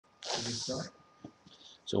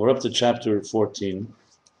So we're up to chapter 14,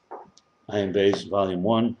 Ayin Beis, volume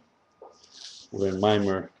 1. We're in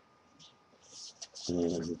Maimer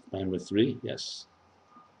 3, yes.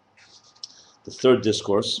 The third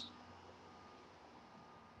discourse,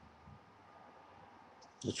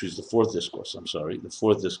 which is the fourth discourse, the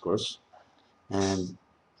fourth discourse. And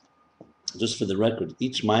just for the record,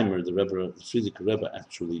 each Maimer, the Frierdiker Rebbe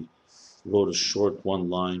actually wrote a short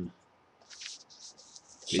one-line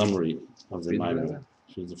summary of the Maimer.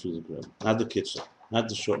 The Frierdiker Rebbe. Not the Kitzur, not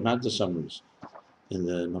the short, not the summaries. In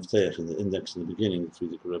the Mafteach, in the index in the beginning, the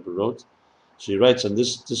Frierdiker Rebbe wrote. So he writes on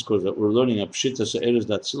this discourse that we're learning a Pshitas Ha'eres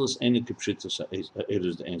D'Atzilus Einik Pshitas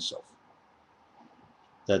Ha'eres D'Ein Sof.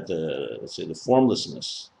 That let's say the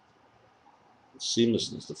formlessness, the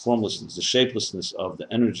seamlessness, the formlessness, the shapelessness of the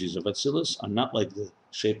energies of Atzilus are not like the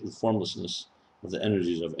formlessness of the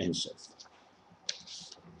energies of Ein Sof.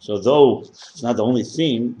 So though it's not the only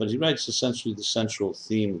theme, but he writes essentially the central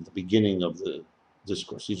theme at the beginning of the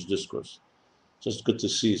discourse, each discourse. Just good to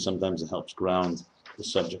see. Sometimes it helps ground the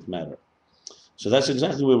subject matter. So that's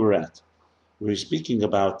exactly where we're at. We're speaking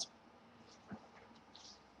about,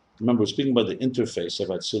 remember, we're speaking about the interface of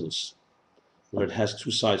Atzilus, where it has two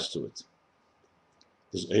sides to it.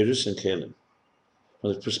 There's Eirus and Kelim.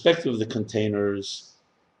 From the perspective of the containers,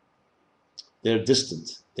 they're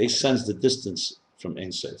distant. They sense the distance from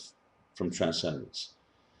Ein Sof, from transcendence.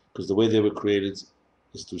 Because the way they were created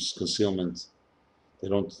is through concealment.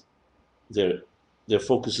 Their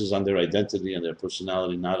focus is on their identity and their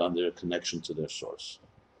personality, not on their connection to their source.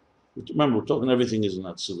 Remember, we're talking everything is in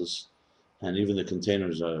Atzilus, and even the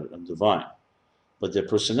containers are divine. But their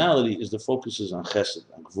personality is the focus is on Chesed,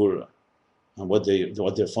 on Gvura, on what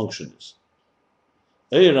their function is.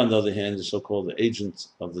 Eir, on the other hand, is so-called the agent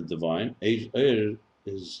of the divine. Eir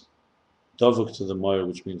is Davuk to the Moyer,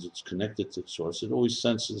 which means it's connected to the source. It always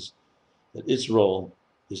senses that its role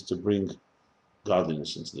is to bring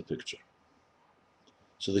godliness into the picture.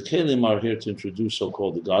 So the Kelim are here to introduce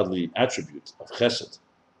so-called the godly attribute of Chesed,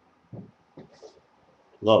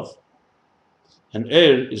 love. And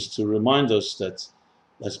Eir is to remind us that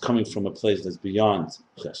that's coming from a place that's beyond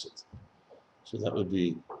Chesed. So that would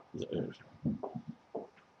be the Eir.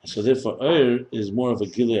 So therefore Eir is more of a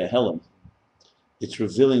Gilei Helam. It's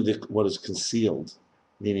revealing what is concealed,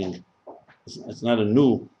 meaning it's not a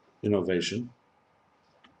new innovation,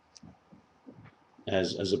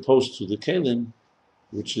 as opposed to the Kelim,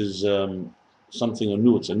 which is something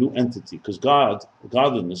anew. It's a new entity, because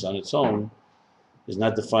godliness on its own is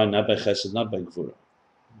not defined not by Chesed, not by Gvura.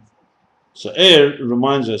 So Eir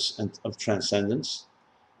reminds us of transcendence,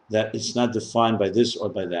 that it's not defined by this or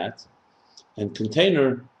by that, and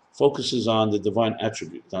container focuses on the divine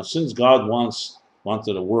attribute. Now, since God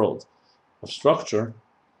wanted a world of structure,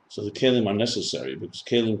 so the Kelim are necessary, because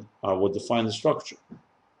Kelim are what define the structure.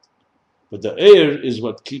 But the Eir is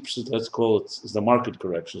what keeps it, let's call it, is the market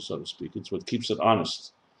correction, so to speak. It's what keeps it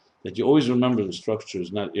honest. That you always remember the structure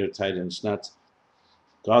is not airtight, and it's not,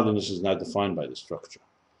 godliness is not defined by the structure.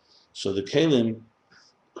 So the Kelim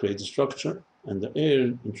create the structure, and the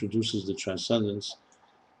Eir introduces the transcendence,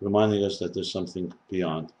 reminding us that there's something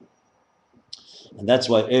beyond. And that's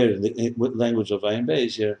why Eir, in the language of Ayin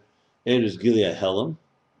Beis here, Eir is Gilei Helam,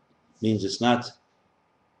 means it's not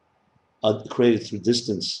created through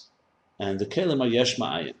distance, and the Kelim are Yesh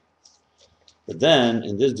Ma'ayin. But then,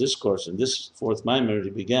 in this discourse, in this fourth Maimer,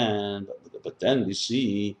 he began, but then we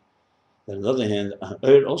see that on the other hand,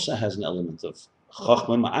 Eir also has an element of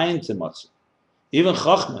Chachma Ma'ayin Tematzu. Even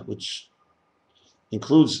Chachma, which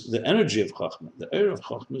includes the energy of Chachma, the Eir of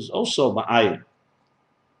Chachma is also Ma'ayin.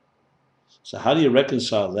 So how do you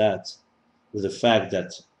reconcile that with the fact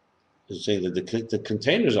that it's saying that the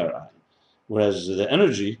containers are Ayin, whereas the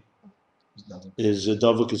energy is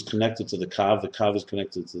Davuk is connected to the Kav is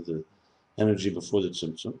connected to the energy before the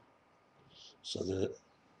Tzimtzum. So the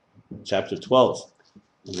chapter 12,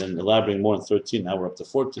 and then elaborating more on 13, now we're up to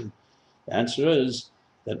 14. The answer is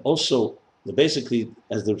that also, basically,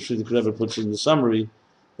 as the Frierdiker Rebbe puts it in the summary,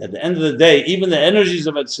 that at the end of the day, even the energies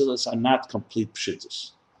of Atzilus are not complete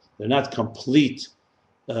Pshittus. They're not complete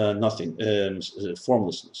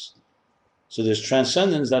formlessness. So there's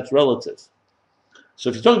transcendence that's relative. So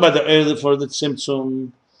if you talk about the Eir for the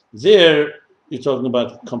Tzimtzum, there you're talking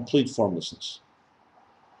about complete formlessness.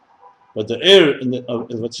 But the Eir of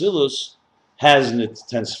Atzilus has in it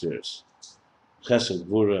 10 spheres. Chesed,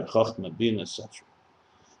 Gvura, Chochma, Bina, etc.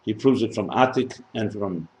 He proves it from Atik and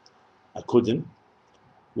from Akudim,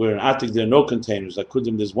 where in Atik there are no containers.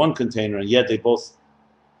 Akudim there's one container, and yet they both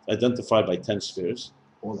identified by 10 spheres.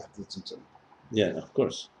 All after the Tzimtzum. Yeah, of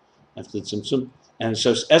course. After the Tzimtzum. And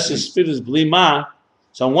so Esses spheres Blima,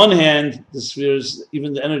 So on one hand, the spheres,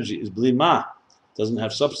 even the energy, is blima, doesn't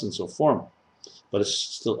have substance or form, but it's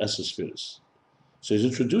still esospheres. So he's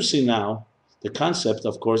introducing now the concept,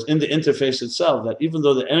 of course, in the interface itself, that even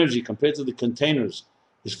though the energy compared to the containers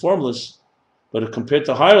is formless, but compared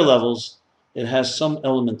to higher levels, it has some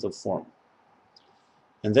element of form.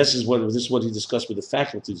 And this is what he discussed with the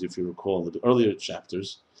faculties, if you recall, in the earlier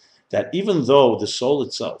chapters, that even though the soul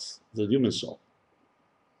itself, the human soul,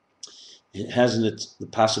 it has in it the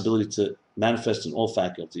possibility to manifest in all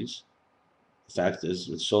faculties. The fact is,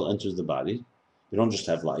 when the soul enters the body, you don't just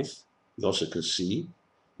have life, you also can see,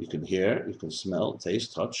 you can hear, you can smell,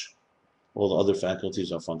 taste, touch. All the other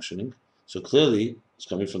faculties are functioning. So clearly, it's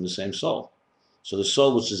coming from the same soul. So the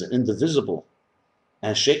soul, which is an indivisible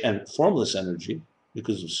and formless energy,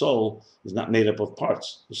 because the soul is not made up of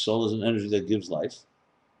parts. The soul is an energy that gives life.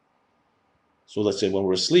 So let's say when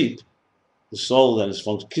we're asleep, the soul then is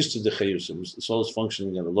functioning. The soul is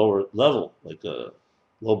functioning at a lower level, like a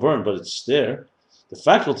low burn, but it's there. The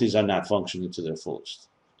faculties are not functioning to their fullest.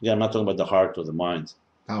 Again, I'm not talking about the heart or the mind.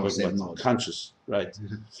 Power save mode. Conscious, right?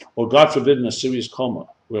 Or God forbid, in a serious coma,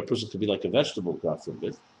 where a person could be like a vegetable, God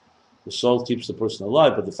forbid. The soul keeps the person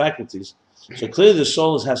alive, but the faculties. So clearly the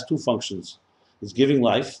soul has two functions. It's giving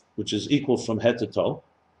life, which is equal from head to toe,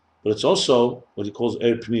 but it's also what he calls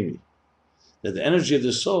er pnimi. That the energy of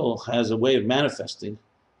the soul has a way of manifesting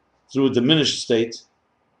through a diminished state,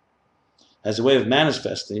 has a way of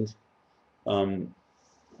manifesting, in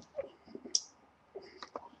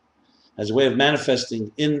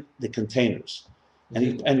the containers.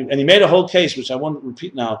 And he made a whole case, which I won't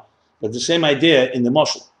repeat now, but the same idea in the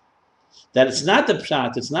Moshel. That it's not the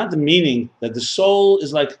pshat, it's not the meaning that the soul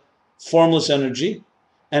is like formless energy,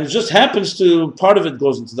 and it just happens to, part of it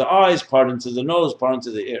goes into the eyes, part into the nose, part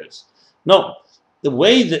into the ears. No, the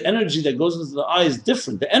way the energy that goes into the eye is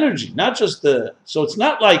different. The energy, not just so it's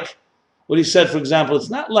not like what he said, for example, it's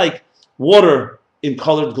not like water in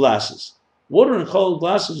colored glasses. Water in colored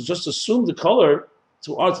glasses just assume the color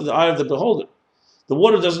to the eye of the beholder. The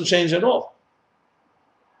water doesn't change at all.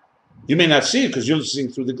 You may not see it because you're seeing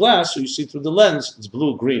through the glass, so you see through the lens, it's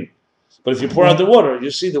blue, green. But if you pour out the water,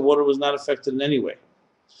 you see the water was not affected in any way.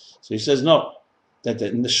 So he says, no, that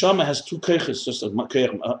the neshama has two keiches, just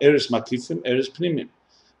eris makifim, eris pnimim.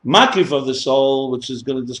 Makif of the soul, which is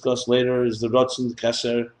going to discuss later, is the rotzen, the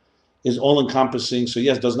keser, is all-encompassing. So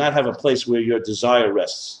yes, does not have a place where your desire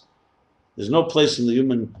rests. There's no place in the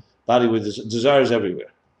human body where desire is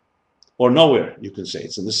everywhere. Or nowhere, you can say.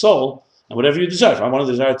 It's in the soul, and whatever you desire. If I want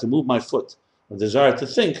to desire to move my foot, or desire to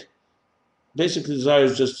think, basically desire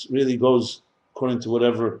just really goes according to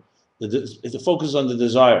whatever, the focus is on the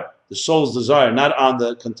desire, the soul's desire, not on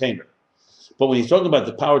the container. But when you're talking about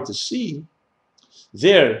the power to see,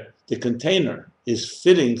 there, the container is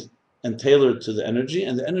fitting and tailored to the energy,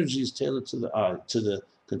 and the energy is tailored to the eye, to the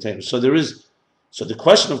container. So the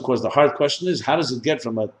question, of course, the hard question is, how does it get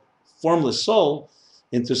from a formless soul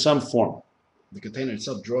into some form? The container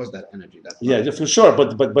itself draws that energy. Yeah, for sure.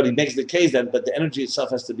 But he makes the case that the energy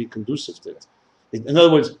itself has to be conducive to it. In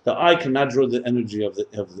other words, the eye cannot draw the energy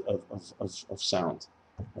of sound,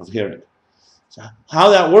 of hearing. So how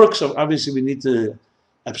that works, obviously, we need to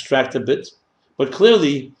abstract a bit. But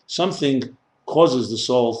clearly, something causes the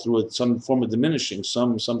soul through it, some form of diminishing,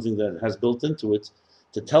 something that has built into it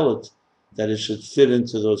to tell it that it should fit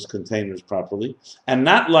into those containers properly, and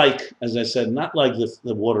not like, as I said, not like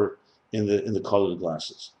the water in the colored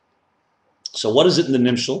glasses. So what is it in the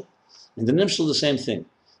Nimshal? In the Nimshal, the same thing,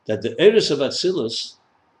 that the Eris of Atzilus,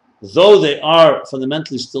 though they are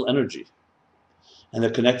fundamentally still energy, and they're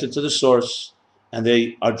connected to the source, and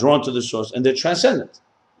they are drawn to the source, and they're transcendent.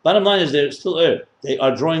 Bottom line is they're still air. They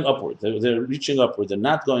are drawing upward. They're reaching upward. They're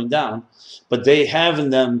not going down, but they have in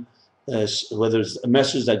them, whether it's a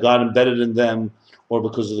message that God embedded in them, or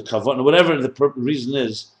because of the kavanah, whatever the reason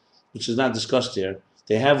is, which is not discussed here,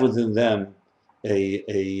 they have within them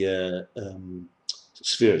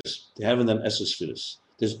spheres. They have in them esospheres.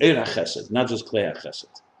 There's Eir HaChesed, not just Klei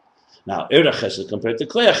HaChesed. Now, Eir HaChesed compared to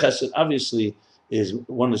Klei HaChesed, obviously, is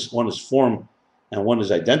one is form, and one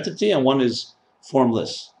is identity, and one is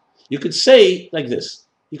formless. You could say like this.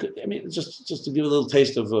 Just to give a little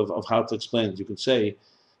taste of how to explain it, you could say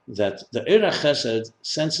that the Eir HaChesed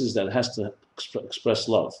senses that it has to express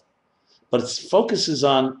love, but its focus is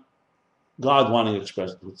on God wanting to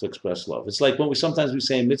express love. It's like when we sometimes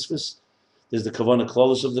say in mitzvahs, there's the kavanah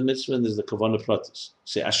klolos of the mitzvah, and there's the kavanah pratis.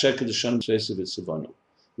 Say Asher Kedushanim Tzveisav Tzivanu.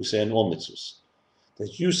 We say in all mitzvahs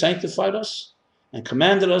that you sanctified us and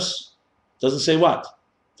commanded us. Doesn't say what.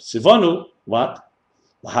 Tzivanu, what?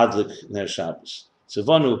 Lahadlik ner Shabbos.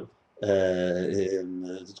 Tzivanu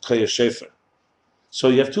Chaya Shefer. So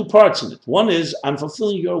you have two parts in it. One is, I'm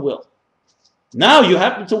fulfilling your will. Now you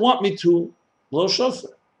happen to want me to blow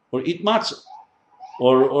shofar, or eat matzah,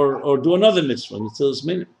 or do another mitzvah, Netilas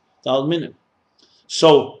Minim, Tal Minim.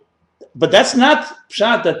 So, but that's not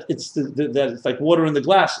pshat that that it's like water in the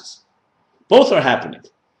glasses. Both are happening.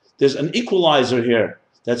 There's an equalizer here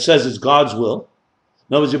that says it's God's will.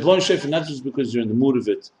 In other words, you're blowing shofar not just because you're in the mood of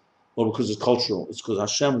it or because it's cultural. It's because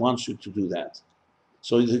Hashem wants you to do that.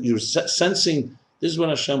 So you're sensing this is what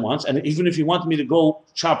Hashem wants. And even if you want me to go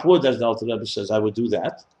chop wood, as the Alter Rebbe says, I would do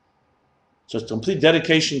that. So it's complete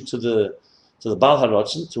dedication to the Baal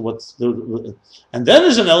HaRatzon, to what. And then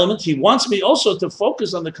there's an element, he wants me also to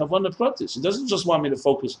focus on the Kavanah Pratis. He doesn't just want me to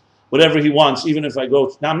focus whatever he wants, even if I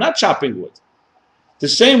go. Now, I'm not chopping wood. The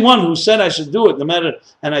same one who said I should do it, no matter,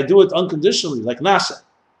 and I do it unconditionally, like Nasa,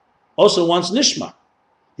 also wants Nishma.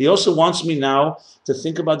 He also wants me now to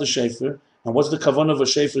think about the Shofar, and what's the Kavanah of a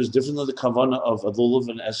Shofar is different than the Kavanah of a Lulav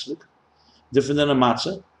and Esrik, different than a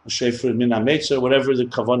Matzah, a Shofar, Min HaMetzah, whatever the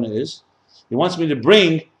Kavanah is. He wants me to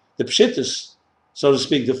bring the Pshittis, so to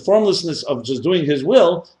speak, the formlessness of just doing his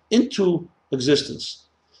will into existence.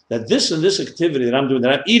 That this and this activity that I'm doing,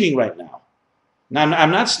 that I'm eating right now,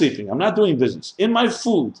 I'm not sleeping, I'm not doing business. In my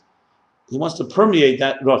food, he wants to permeate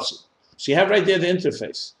that Ratzon. So you have right there the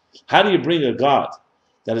interface. How do you bring a God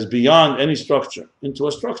that is beyond any structure into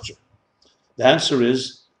a structure? The answer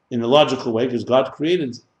is in a logical way, because God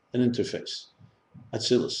created an interface.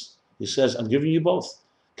 Atzilus. He says, I'm giving you both.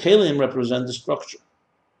 Kelim represent the structure.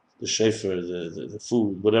 The shofar, the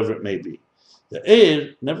food, whatever it may be. The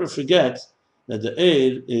Eir, never forget that the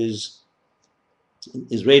Eir is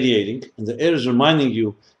radiating, and the Eir is reminding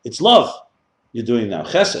you, it's love you're doing now,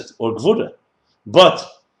 chesed, or gvura, but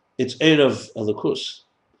it's Eir of Elokus.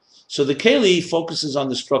 So the Keli focuses on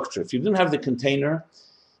the structure. If you didn't have the container,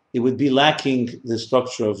 it would be lacking the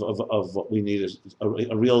structure of what we need,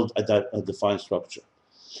 a real defined structure.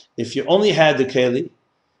 If you only had the Keli,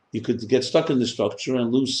 you could get stuck in the structure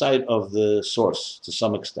and lose sight of the source to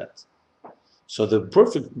some extent. So the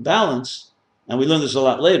perfect balance, and we learn this a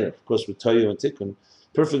lot later, of course, with Toyo and Tikkun,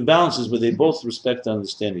 perfect balance is where they both respect and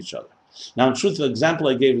understand each other. Now, in truth, the example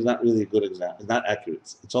I gave is not really a good example. It's not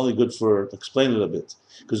accurate. It's only good for explain it a bit.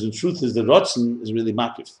 Because in truth, the Ratzon is really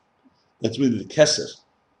makif. That's really the keser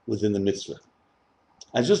within the mitzvah.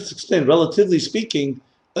 I just explained, relatively speaking,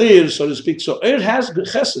 Eir, so to speak. So Eir has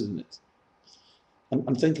chesed in it.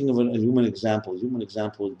 I'm thinking of a human example. A human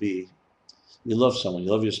example would be, you love someone, you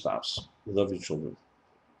love your spouse, you love your children.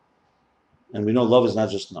 And we know love is not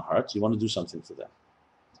just in the heart, you want to do something for them.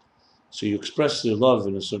 So you express your love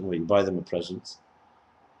in a certain way. You buy them a present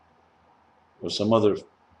or some other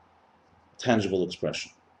tangible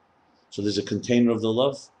expression. So there's a container of the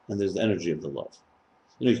love and there's the energy of the love.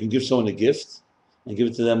 You can give someone a gift and give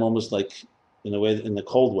it to them almost like in a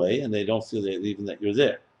cold way, and they don't feel even that you're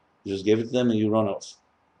there. You just gave it to them and you run off.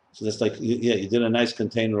 So that's like, you did a nice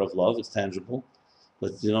container of love, it's tangible,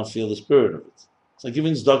 but you don't feel the spirit of it. It's like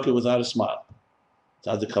giving tzedakah without a smile,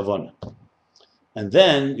 without the kavanah. And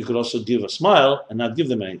then you could also give a smile and not give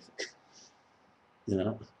them anything.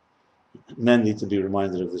 Men need to be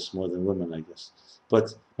reminded of this more than women, I guess.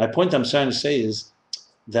 But my point I'm trying to say is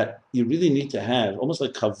that you really need to have, almost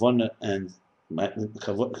like kavanah and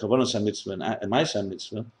kavanah mitzvah and ma'aseh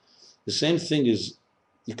mitzvah, the same thing is,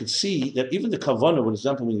 you can see that even the kavanah, for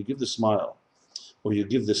example, when you give the smile or you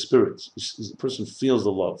give the spirit, the person feels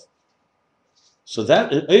the love. So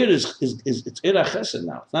that Eir is it's Eir HaChesed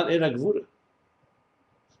now. It's not Eir HaGvura.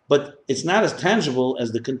 But it's not as tangible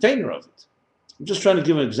as the container of it. I'm just trying to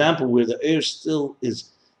give an example where the Eir still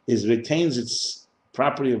retains its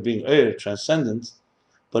property of being Eir, transcendent,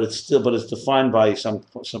 but it's defined by some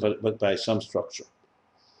structure.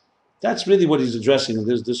 That's really what he's addressing in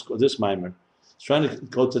this mimer. He's trying to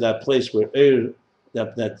go to that place where Eir,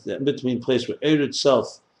 that in between place where Eir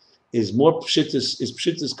itself is more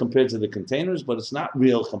pshittis compared to the containers, but it's not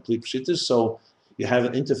real complete pshittis. So you have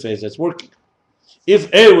an interface that's working. If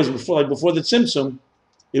Eir was before the Tzimtzum,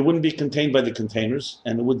 it wouldn't be contained by the containers,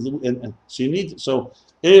 and it would. So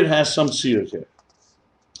Eir has some tzir here,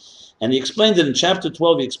 and he explained it in chapter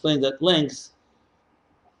 12. He explained at length,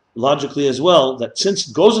 logically as well, that since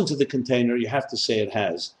it goes into the container, you have to say it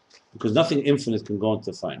has, because nothing infinite can go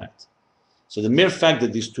into finite. So the mere fact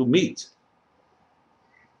that these two meet,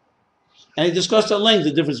 and he discussed at length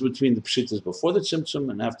the difference between the pshittas before the tzimtzum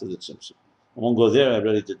and after the tzimtzum. I won't go there. I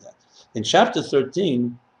already did that. In chapter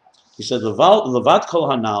 13, he said, Levat kol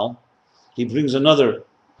hanal, he brings another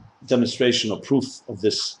demonstration or proof of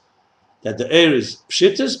this, that the Eir is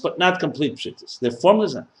pshittas, but not complete pshittas. They're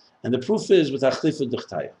formless, and the proof is with achlifa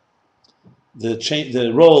d'chtaya,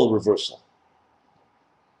 the role reversal.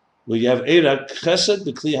 where you have Eir HaChesed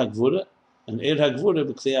b'Kli HaGvura and Eir HaGvura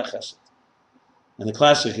b'Kli HaChesed. And the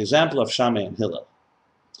classic example of Shammai and Hillel,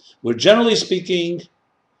 where generally speaking,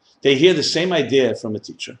 they hear the same idea from a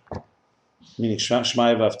teacher, meaning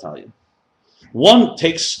Shmaya v'Avtalya. One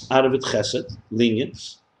takes out of it Chesed,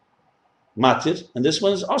 lenience, Matir, and this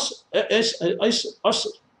one is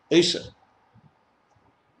Aser,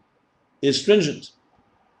 is stringent.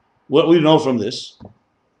 What we know from this?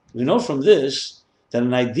 We know from this that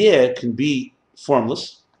an idea can be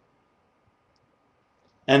formless,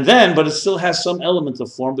 and then, but it still has some element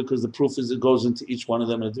of form because the proof is it goes into each one of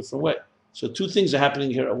them in a different way. So two things are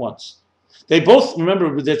happening here at once. They both,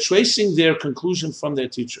 remember, they're tracing their conclusion from their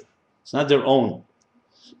teacher. It's not their own.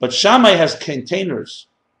 But Shammai has containers,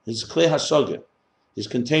 his Klei HaSoga, his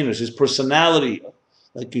containers, his personality,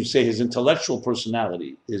 like you say, his intellectual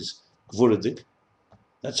personality is Gvuradik.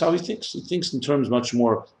 That's how he thinks. He thinks in terms much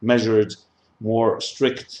more measured, more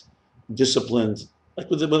strict, disciplined, like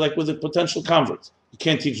with a potential convert. You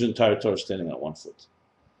can't teach the entire Torah standing on one foot.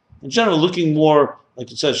 In general, looking more, like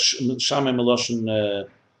it says, Shammai Meloshin,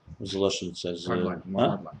 what's the Lashon it says? Hardline, more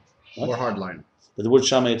hardline. More hardline. But the word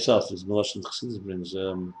Shammai itself is Meloshin Chassidus brings,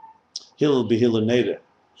 Hillel Behillel Neder,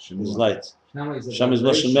 is light. Shammai is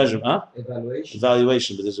Meloshin measure, huh?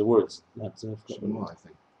 Evaluation, but there's a word. Not, Shema, I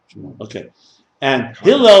think. Okay. And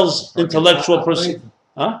Hillel's intellectual person,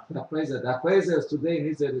 huh? The appraisers today in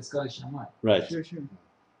Israel is called Shammai. Right. Sure.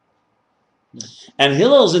 And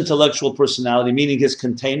Hillel's intellectual personality, meaning his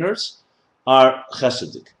containers, are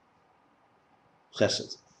chesedic.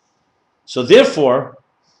 Chesed. So therefore,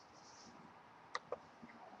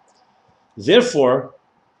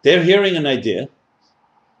 they're hearing an idea.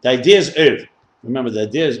 The idea is remember, the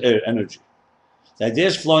idea is energy. The idea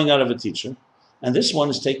is flowing out of a teacher. And this one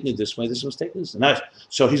is taking it this way, this one's taking this. Now,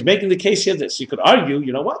 so he's making the case here this. You could argue,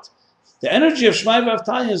 you know what? The energy of Shmaya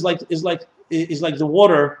v'Avtalya is like the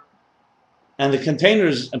water, and the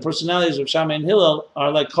containers and personalities of Shammai and Hillel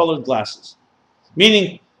are like colored glasses.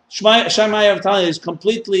 Meaning, Shammai v'Avtalya is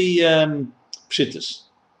completely pshittus.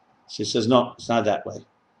 She says, no, it's not that way.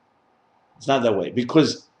 It's not that way.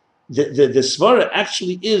 Because the svara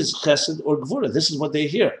actually is chesed or gvura. This is what they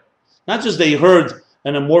hear. Not just they heard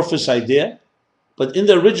an amorphous idea, but in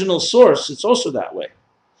the original source, it's also that way.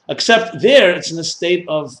 Except there, it's in a state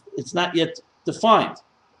of, it's not yet defined.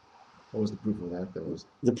 What was the proof of that?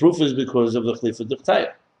 The proof is because of the Chlifa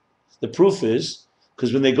D'Chtaya. The proof is,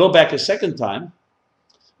 because when they go back a second time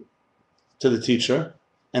to the teacher,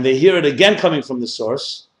 and they hear it again coming from the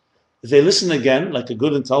source, if they listen again, like a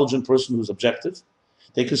good, intelligent person who's objective,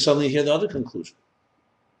 they can suddenly hear the other conclusion.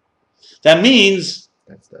 That means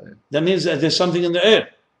that there's something in the air.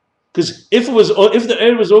 Because if the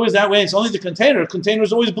air was always that way, and it's only the container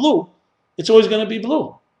is always blue. It's always going to be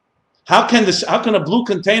blue. How can a blue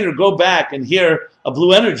container go back and hear a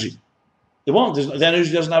blue energy? It won't. The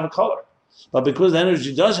energy doesn't have a color. But because the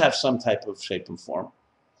energy does have some type of shape and form,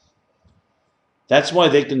 that's why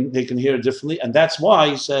they can hear it differently, and that's why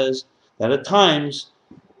he says that at times,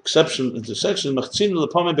 intersection,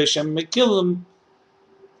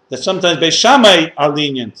 that sometimes Beis Shammai are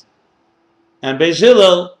lenient, and Beis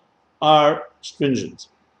Hillel are stringent.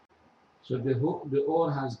 So the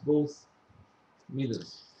or has both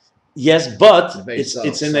middles. Yes, but It's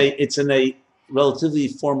it's in a relatively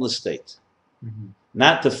formless state,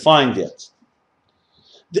 not defined yet.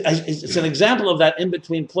 It's an example of that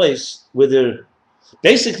in-between place where there,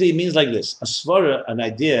 basically it means like this: a svara, an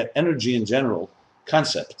idea, energy in general,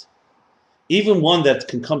 concept, even one that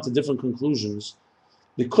can come to different conclusions,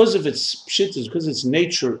 because of its pshittus, because its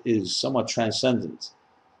nature is somewhat transcendent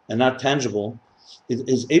and not tangible, it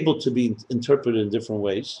is able to be interpreted in different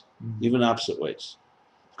ways, even opposite ways,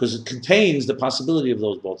 because it contains the possibility of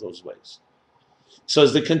both those ways. So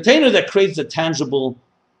it's the container that creates the tangible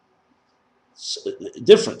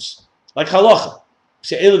difference, like halacha.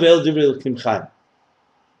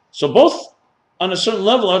 So both, on a certain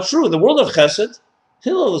level, are true. In the world of Chesed,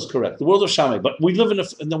 Hillel is correct. The world of Shammai, but we live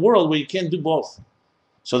in the world where you can't do both.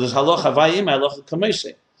 So there's halacha vayim, halacha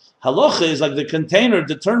kameshe. Halacha is like the container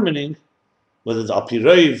determining whether it's al pi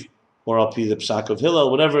Reiv or al pi the psak of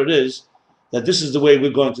Hillel, whatever it is, that this is the way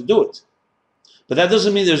we're going to do it. But that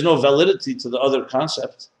doesn't mean there's no validity to the other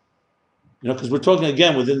concept, because we're talking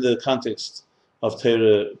again within the context of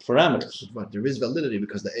Torah parameters. But there is validity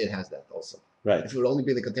because the air has that also. Right. If it would only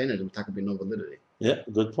be the container, there would be no validity. Yeah,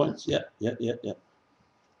 good point. Yeah. Okay,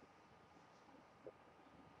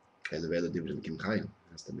 the way the dividend Kim Chaim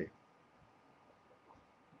has to be.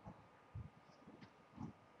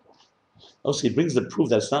 Also, he brings the proof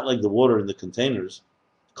that it's not like the water in the containers,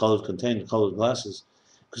 colored glasses,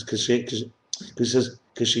 because Because it says,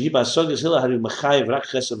 "Kashihi ba'asogis hila hari mechayev rak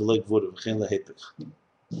chesed v'lo gvura v'chein lehepech."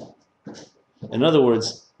 In other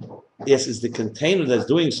words, yes, it's the container that's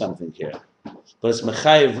doing something here, but it's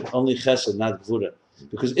mechayev only chesed, not gvura.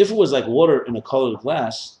 Because if it was like water in a colored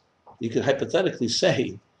glass, you could hypothetically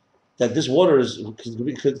say that this water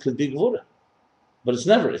could be gvura, but it's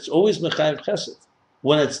never. It's always mechayev chesed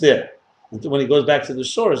when it's there. And when it goes back to the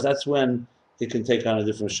source, that's when it can take on a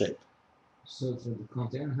different shape. So the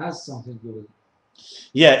container has something to do with it.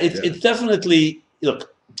 Yeah, it definitely,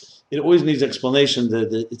 look, it always needs explanation.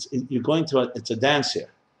 You're going to it's a dance here.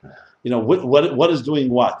 What is doing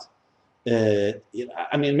what? I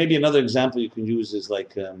mean, maybe another example you can use is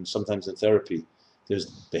like sometimes in therapy, there's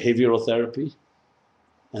behavioral therapy,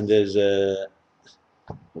 and there's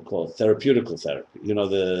we'll call it therapeutical therapy.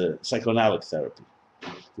 The psychoanalytic therapy.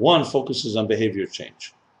 One focuses on behavior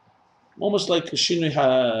change, almost like shinui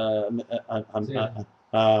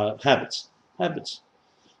habits.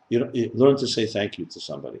 You learn to say thank you to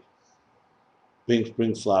somebody.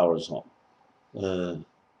 Bring flowers home.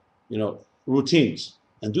 Routines,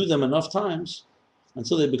 and do them enough times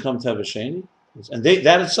until they become tevasheni, and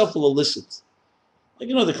that itself will elicit. Like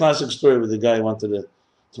the classic story where the guy wanted to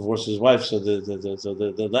divorce his wife, so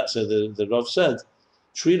the Rav said,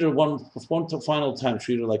 treat her one final time,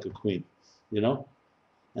 treat her like a queen,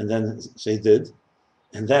 and then so he did,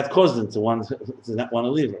 and that caused him to not want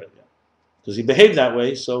to leave her again, because he behaved that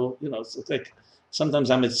way. So it's like sometimes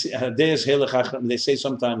they say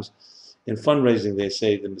sometimes in fundraising they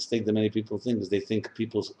say the mistake that many people think is they think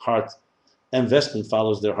people's heart investment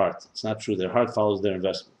follows their heart. It's not true. Their heart follows their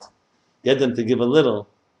investment. Get them to give a little,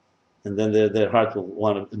 and then their heart will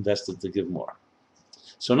want to invest it to give more.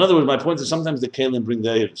 So in other words, my point is sometimes the kelim bring the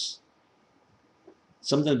eirus.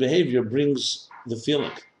 Sometimes behavior brings the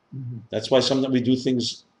feeling. Mm-hmm. That's why sometimes we do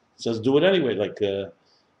things. It says do it anyway, like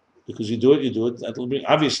because you do it. That'll bring.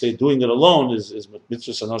 Obviously, doing it alone is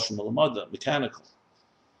mitzvah sanoshim alamada, mechanical.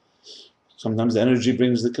 Sometimes the energy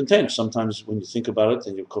brings the container. Sometimes when you think about it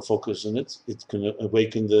and you focus on it, it can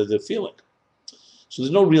awaken the feeling. So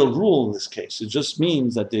there's no real rule in this case. It just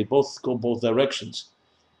means that they both go both directions.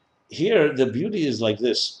 Here, the beauty is like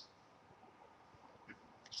this.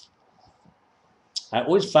 I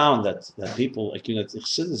always found that people, like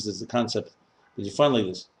Chassidus is the concept that you find like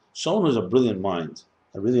this. Someone who's a brilliant mind,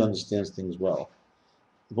 that really understands things well,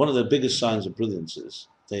 one of the biggest signs of brilliance is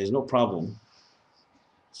that he has no problem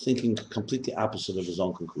thinking completely opposite of his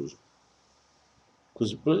own conclusion.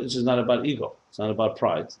 Because brilliance is not about ego, it's not about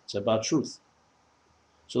pride, it's about truth.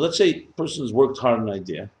 So let's say a person has worked hard on an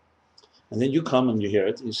idea, and then you come and you hear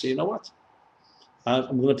it, and you say, you know what?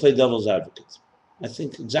 I'm going to play devil's advocate. I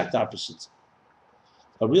think exact opposite.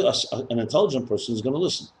 An intelligent person is going to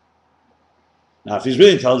listen. Now, if he's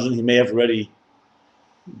really intelligent, he may have already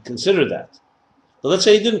considered that. But let's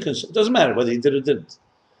say he didn't consider. It doesn't matter whether he did or didn't.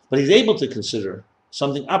 But he's able to consider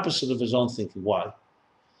something opposite of his own thinking. Why?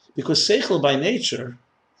 Because seichel by nature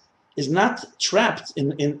is not trapped in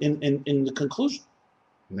the conclusion.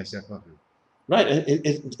 Right?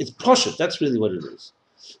 It's pashut. That's really what it is.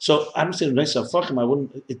 So I'm saying I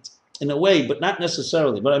wouldn't. In a way, but not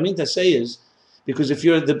necessarily. What I mean to say is, because if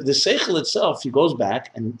you're the seichel itself, he goes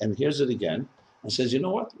back and hears it again and says, you know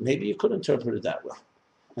what? Maybe you could interpret it that way.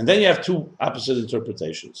 And then you have two opposite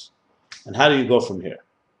interpretations. And how do you go from here?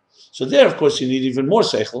 So there, of course, you need even more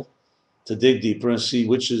seichel to dig deeper and see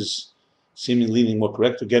which is seemingly leaning more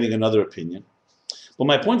correct or getting another opinion. But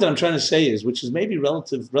my point that I'm trying to say is, which is maybe relevant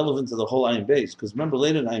to the whole Ayin Beis, because remember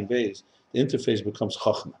later in Ayin Beis, the interface becomes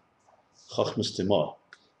Chochmah Stimah.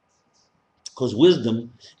 Because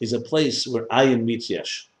wisdom is a place where Ayin meets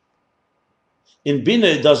Yesh. In Bina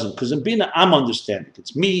it doesn't, because in Bina I'm understanding.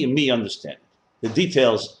 It's me and me understanding. The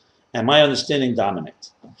details and my understanding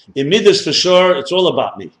dominate. In Midas for sure, it's all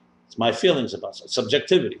about me. It's my feelings about it.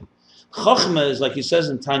 Subjectivity. Chochmah is like he says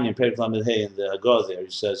in Tanya, in Perek Lamed Hey, in the Haggadah there, he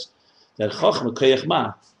says that Chochmah,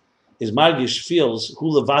 Koyach is Margish feels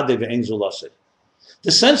hu levade ve'ein zulaseh.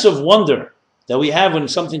 The sense of wonder that we have when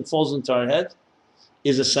something falls into our head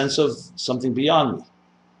is a sense of something beyond me.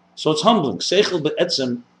 So it's humbling. Seichel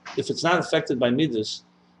be'etzem, if it's not affected by midas,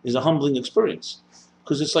 is a humbling experience.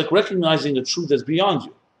 Because it's like recognizing a truth that's beyond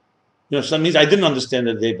you. So that means I didn't understand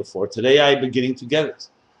it the day before. Today I'm beginning to get it.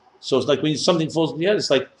 So it's like when something falls in the head, it's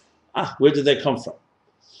like, where did that come from?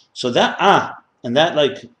 So that and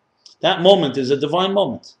that moment is a divine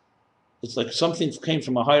moment. It's like something came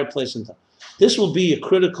from a higher place in time. This will be a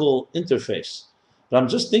critical interface. But I'm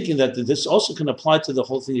just thinking that this also can apply to the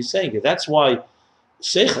whole thing he's saying here. That's why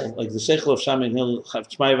seichel, like the seichel of Shammai Hill,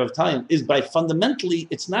 Chmayev Avtayin, is by fundamentally,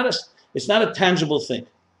 it's not a tangible thing.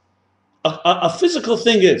 a physical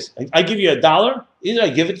thing is, I give you $1, either I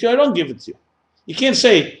give it to you or I don't give it to you. You can't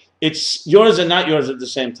say it's yours and not yours at the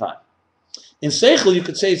same time. In Seichel, you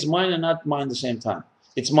could say it's mine and not mine at the same time.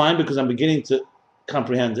 It's mine because I'm beginning to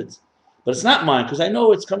comprehend it, but it's not mine because I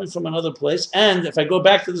know it's coming from another place, and if I go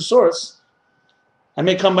back to the source, I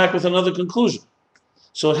may come back with another conclusion.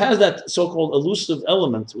 So it has that so-called elusive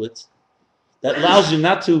element to it that allows you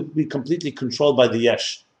not to be completely controlled by the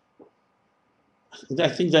yesh. I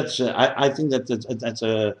think that's I think that's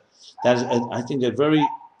a very,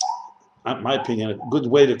 in my opinion, a good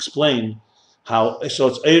way to explain how. So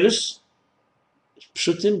it's eris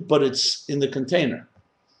pshutim, but it's in the container.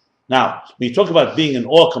 Now, when you talk about being in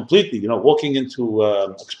awe completely, walking into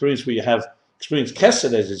experience where you have experienced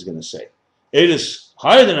kesed, as he's going to say, eris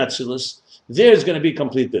higher than atzilus, there is going to be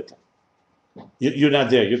complete bittul. You're not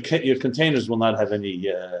there. Your containers will not have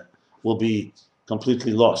any. Will be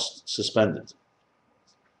completely lost, suspended.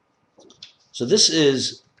 So this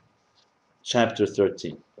is chapter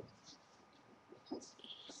 13.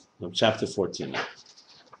 No, chapter 14 now.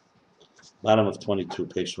 Bottom of 22,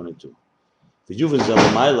 page 22. The Yuvan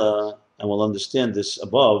Zelamaila, and we'll understand this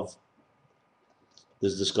above,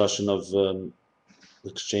 this discussion of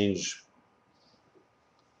exchange.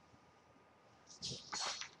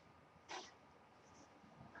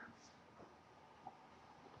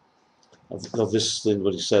 Of this thing,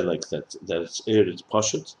 what he said, like that it's air, it's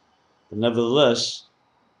pashut, but nevertheless,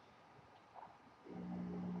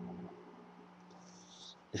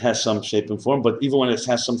 it has some shape and form. But even when it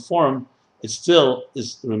has some form, it still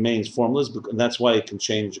remains formless, and that's why it can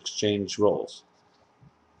exchange roles.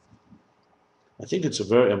 I think it's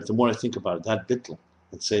the more I think about it, that bittul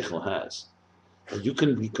that Seichel has, you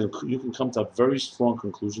can come to a very strong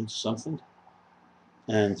conclusion to something,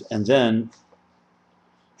 and then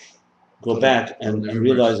go back and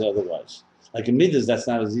realize otherwise. Like in Midas, that's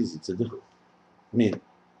not as easy to do. I mean,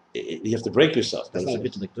 you have to break yourself. That's not a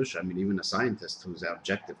bit like Dusha. I mean, even a scientist who's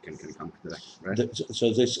objective can come to that, right?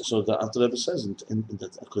 So the Alter Rebbe says,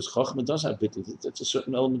 because Chochmah does have bittul, it's a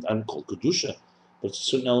certain element. I'm called kedusha, but it's a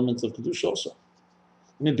certain element of kedusha also.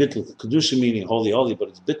 I mean, bittul, kedusha meaning holy, but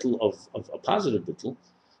it's bittul of a positive bittul.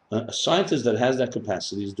 A scientist that has that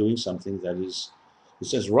capacity is doing something that is, it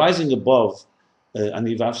says, rising above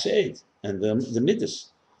anivav seid and the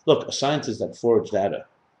midas. Look, a scientist that forged data,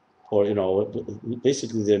 or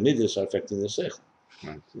basically their midas are affecting their seichel.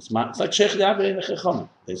 Right. It's like sheichid avrei nechacham,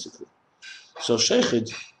 basically. So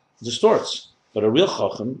sheichid distorts, but a real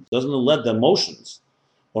chacham doesn't let the emotions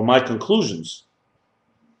or my conclusions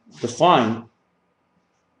define,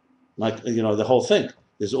 the whole thing.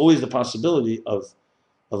 There's always the possibility of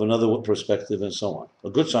another perspective and so on. A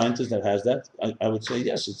good scientist that has that, I would say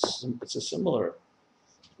yes, it's a similar.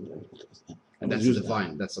 And that's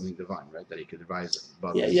divine. That's something divine, right? That he could rise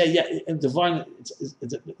above. Yeah. And divine,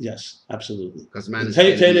 yes, absolutely. Because man is.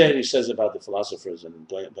 He says about the philosophers and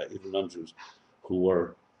even non-Jews who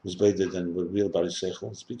were misguided and were real about his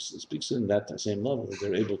seichel. It speaks in that same level that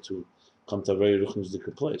they're able to come to a very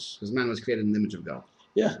ruchnistic place. Because man was created in the image of God.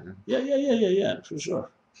 Yeah, for sure.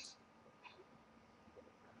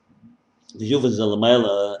 The Yuvan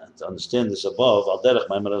Zelamaila, to understand this above, al derech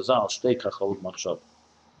Maimar Azal, shtei kachalot machshav.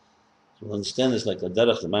 So we'll understand this like the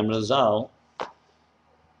derech, the Maimar Azal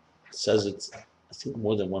says it, I think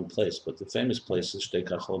more than one place, but the famous place is shtei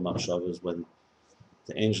kachalot machshav is when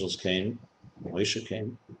the angels came, Moshe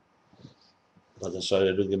came, but the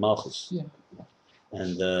Sarah Rugi Malchus. Yeah.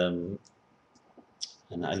 And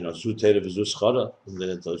Zu Teira v'Zu Schara,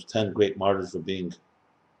 those 10 great martyrs were being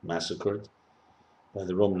massacred by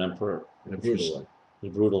the Roman Emperor In a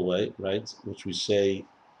brutal way. Right? Which we say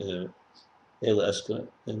Eila Eska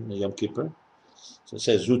in Yom Kippur. So it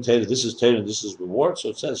says Zu Teira, this is Teira and this is reward. So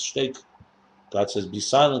it says Shteik. God says, be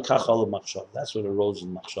silent, kachal machshav. That's what arose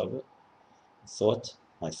in machshava.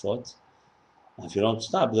 My thought. And if you don't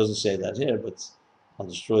stop, it doesn't say that here, but I'll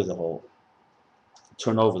destroy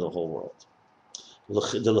turn over the whole world.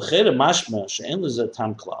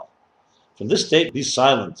 From this state, be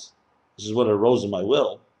silent. This is what arose in my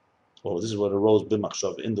will, or this is what arose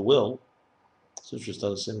b'machshav, in the will. So it just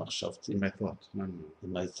doesn't say machshavti. In my thought. No.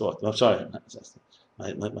 In my thought. No, I'm sorry.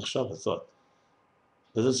 My machshav, I thought.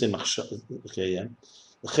 It doesn't say machshav. Okay, yeah.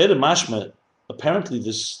 L'chera mashma, apparently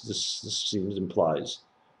this implies,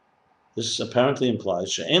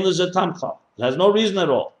 she'en lezeh tam klal. It has no reason at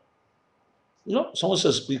all. Someone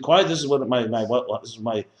says, be quiet, this is what this is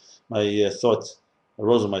my thought,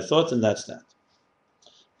 arose in my thought, and that's that.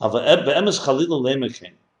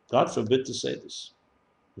 God forbid to say this.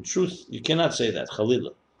 In truth, you cannot say that.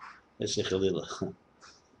 Chalila. They say Chalila.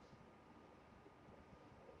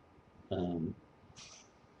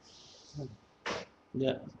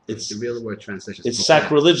 Yeah, it's the real word translation. it's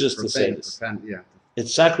sacrilegious to say this. Yeah.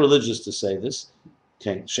 It's sacrilegious to say this.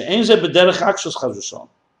 Okay, she'ein ze b'derech akshus chas v'shalom.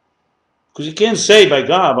 Because you can't say by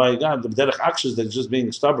God, the b'derech akshus that it's just being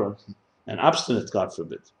stubborn and obstinate, God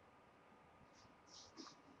forbid.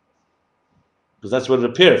 Because that's what it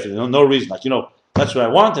appears. No reason. Like, that's what I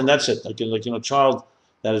want, and that's it. Like a child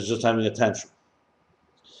that is just having a tantrum.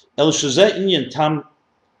 El shezeh inyan tam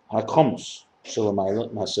hakomus shelamayla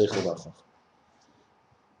ma'aseichel v'achach.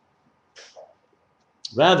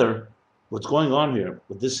 Rather, what's going on here,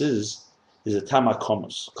 what this is a tam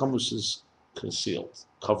hakomus. Komus is concealed,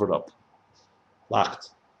 covered up, locked.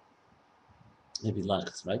 Maybe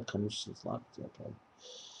locked, right? Komus is locked. Yeah, probably.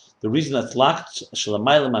 The reason that's locked,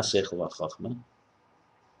 shelamayla ma'aseichel v'achach,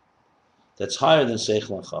 that's higher than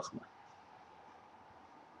seichel and chachma.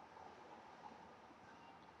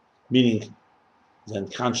 Meaning, than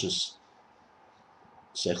conscious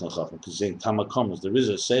seichel and chachma. Because saying tam hakomus, there is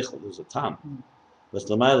a seichel, there's a tam. But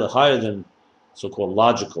lamayla higher than so-called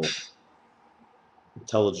logical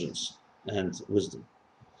intelligence and wisdom.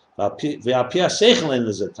 And according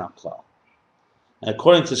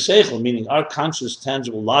to seichel, meaning our conscious,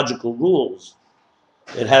 tangible, logical rules,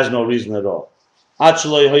 it has no reason at all. To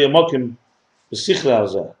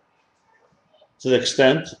the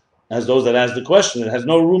extent, as those that ask the question, it has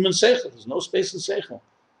no room in seichel. There's no space in seichel.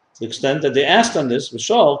 To the extent that they asked on this, when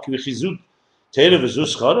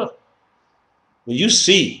you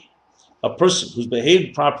see a person who's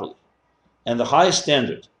behaved properly and the highest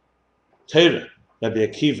standard, Torah, Rabbi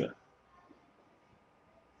Akiva,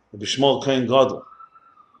 Rabbi Shmuel Kohen Gadol,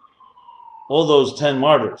 all those 10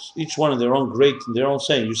 martyrs, each one in their own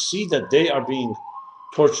saying, you see that they are being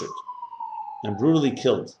tortured and brutally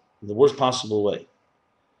killed in the worst possible way.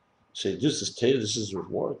 Say, this is Torah, this is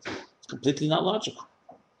reward. It's completely not logical.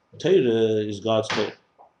 Torah is God's Torah.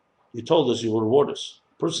 You told us you will reward us.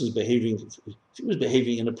 A person's behaving, if he was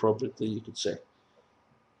behaving inappropriately, you could say,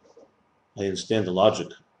 I understand the logic,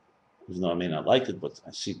 even though I may not like it, but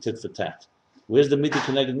I see tit for tat. Where's the midah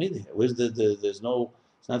connected midah? Where's there's no,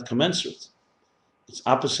 it's not commensurate. It's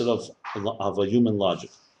opposite of a human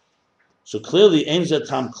logic. So clearly, ein zeh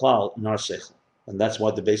tam klal in our seichel, and that's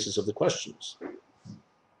what the basis of the question is.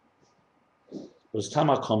 Was tam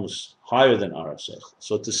hakomus higher than our seichel?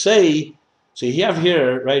 So to say, so you have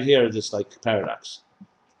here, right here, this like paradox.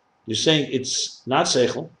 You're saying it's not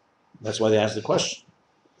seichel, that's why they asked the question,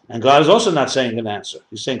 and God is also not saying an answer.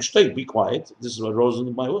 He's saying, "Stay, be quiet. This is what rose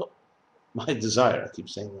into my will, my desire." I keep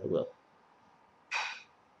saying my will.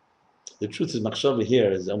 The truth is, machshava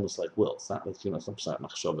here is almost like will. It's not like, it's not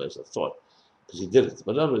machshava as a thought, because he did it.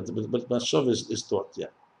 But machshava is thought,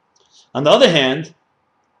 yeah. On the other hand,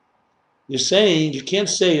 you're saying, you can't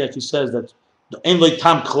say, like he says, that ein lo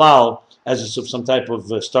tam klal as some type of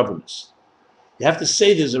stubbornness. You have to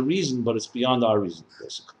say there's a reason, but it's beyond our reason,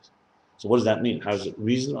 basically. So what does that mean? How is it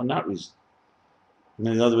reason or not reason? I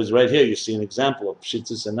mean, in other words, right here, you see an example of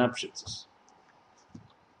pshittis and not pshittis.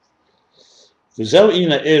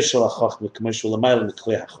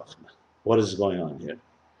 What is going on here?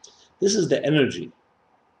 This is the energy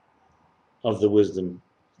of the wisdom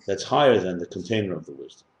that's higher than the container of the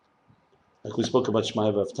wisdom. Like we spoke about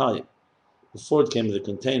Shmaya V'Avtaya. Before it came to the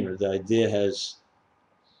container, the idea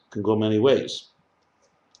can go many ways.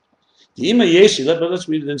 The Ima Yeshi, let's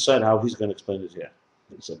read it inside how he's going to explain it here.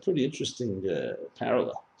 It's a pretty interesting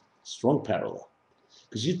parallel, strong parallel.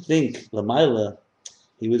 Because you'd think, Lamaila,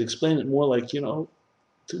 he would explain it more like, two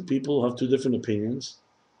people have two different opinions,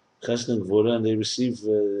 Chesed and Gvura, and they receive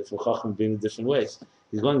from Chacham being in different ways.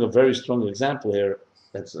 He's going a very strong example here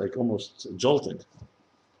that's like almost jolting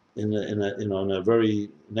in a very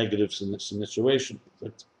negative situation.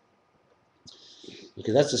 But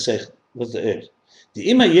okay, that's the seichel. What's the air? The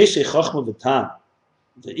ima yeshe chachma v'tam.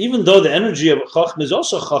 Even though the energy of chachma is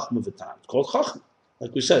also chachma v'tam, it's called chachma.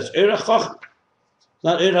 Like we said, it's era chachma,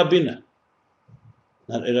 not era bina,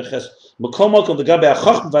 not era ches. Makom makom v'gabe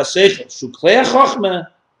ha'chachma v'aseichel shuklei ha'chachma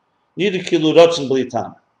nida kilu rotzen b'li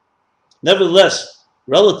tam. Nevertheless,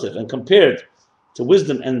 relative and compared to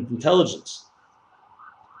wisdom and intelligence,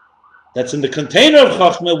 that's in the container of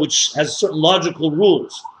chachma, which has certain logical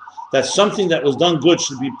rules. That something that was done good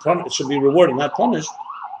should be rewarded, not punished.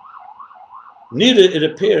 Neither it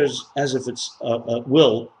appears as if it's a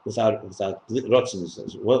will without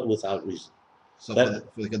rotzen, will without reason. So for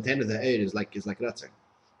the container, the aid is like rotzen,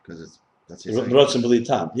 because that's rotzen b'li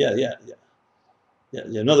tam. Yeah.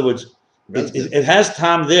 In other words, it has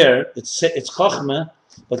tam there. It's chachma,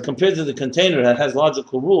 but compared to the container that has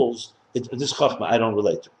logical rules, this chachma I don't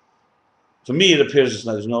relate to. For me, it appears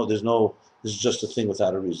there's no. This is just a thing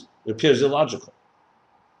without a reason. It appears illogical.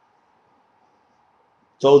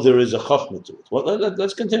 though there is a chachma to it. Well,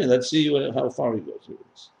 let's continue. Let's see how far we go through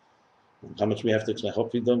this. And how much we have to explain. I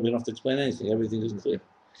hope we don't have to explain anything. Everything is clear.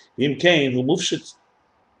 V'im kain hu mufshit.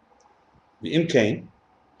 V'im kain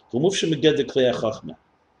hu mufshit meged klei chachma.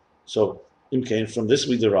 So, im kain, from this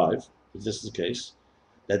we derive, if this is the case,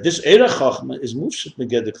 that this era chachma is mufshit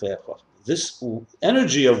meged klei chachma. This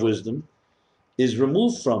energy of wisdom is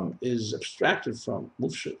removed from, is abstracted from,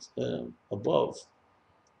 mufshit, above.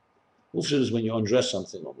 Mufshit is when you undress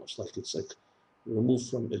something almost, like it's like removed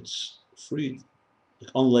from, it's freed,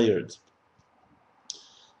 like unlayered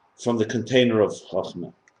from the container of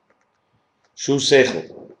chachma. Shu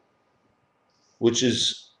seichel, which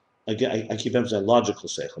is, again, I keep emphasizing logical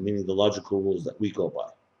seichel, meaning the logical rules that we go by.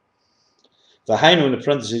 V'hainu, in the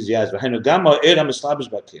parentheses, he has, v'hainu gamma er ha-mislabish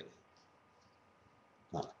b'keli.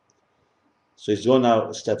 So he's going now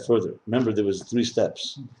a step further. Remember, there was 3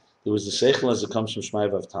 steps. There was the seichel as it comes from Shmai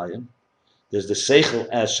Vavtayim. There's the seichel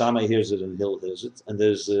as Shammai hears it and Hill hears it. And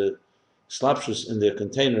there's the slapshus in their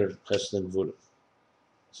container, Chesed and Gvura.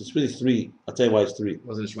 So it's really 3. I'll tell you why it's 3.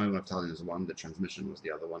 Wasn't Shmai Vavtayim was one, the transmission was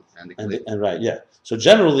the other one, and the And right, yeah. So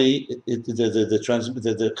generally, the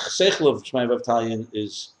seichel of Shmai Vavtayim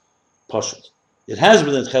is pashut. It has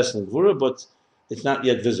been in Chesed and Gvura, but it's not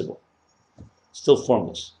yet visible. It's still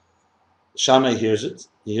formless. Shammai hears it.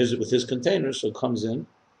 He hears it with his container, so it comes in.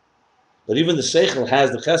 But even the seichel has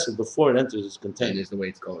the chesed before it enters its container. And is the way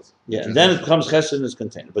it goes. Yeah, and then it comes chesed in its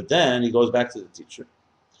container. But then he goes back to the teacher,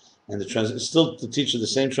 and it's still the teacher, the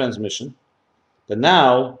same transmission. But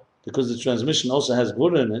now, because the transmission also has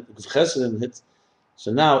gvura in it, chesed in it,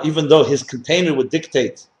 so now even though his container would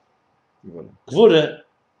dictate gvura,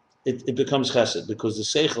 it becomes chesed because the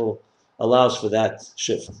seichel allows for that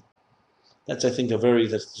shift. That's, I think,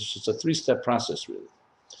 it's a 3-step process, really.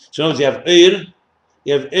 So in other words,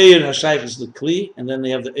 you have Eir Hashaychus the Kli, and then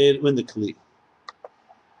you have the Eir in the Kli.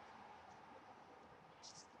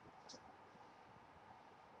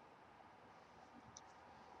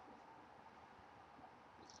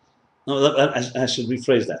 No, I should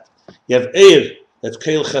rephrase that. You have Eir, that's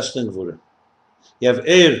Keil Chesed and Gvura. You have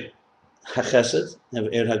Eir HaChesed, you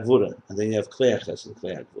have Eir HaGvura, and then you have Klei HaChesed and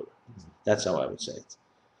Klei HaGvura. That's how I would say it.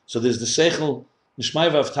 So there's the Seichel Nishmai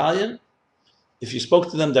Vavtalion. If you spoke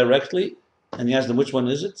to them directly and you asked them which one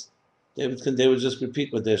is it, they would just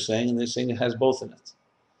repeat what they're saying, and they're saying it has both in it.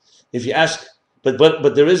 If you ask, but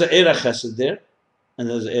there is a Eira Chesed there, and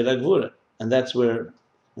there's a Eira Gvura, and that's where,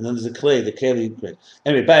 and then there's the Keli clay.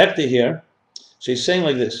 Anyway, back to here. So he's saying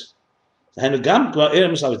like this: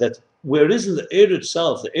 that where it is in the Eir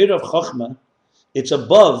itself, the Eir of Chochmah, it's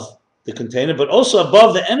above the container, but also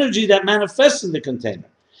above the energy that manifests in the container.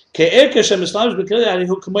 Because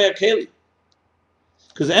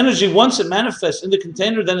the energy, once it manifests in the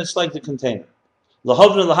container, then it's like the container.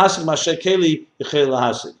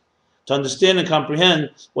 To understand and comprehend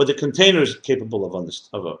what the container is capable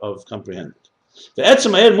of comprehending. So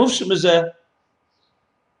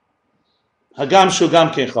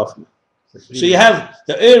you have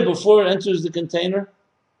the air before it enters the container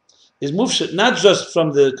is mufshit not just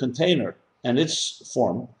from the container and its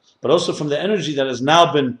form, but also from the energy that has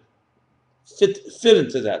now been fit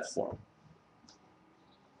into that form.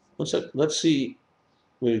 Let's see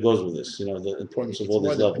where he goes with this. You know, the importance of all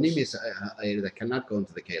these levels. It's the that cannot go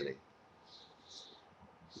into the keli.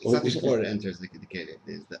 It's not before it enters the keli.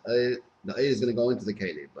 The air is going to go into the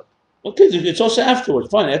keli, but okay, it's also afterwards.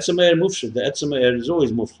 Fine, etzem air mufshit. The etzem air is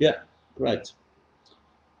always mufshit. Yeah, right.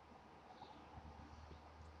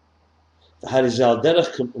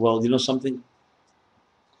 Well, you know something?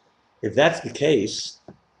 If that's the case,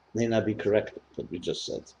 it may not be correct what we just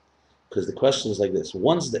said. Because the question is like this: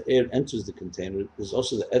 once the air enters the container, is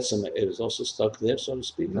also the etzem air is also stuck there, so to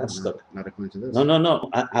speak. Not stuck. Not according to this. No.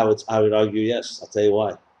 I would argue yes. I'll tell you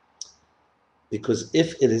why. Because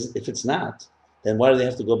if it's not, then why do they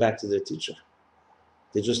have to go back to their teacher?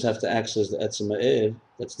 They just have to access the etzem air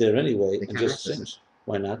that's there anyway and just change.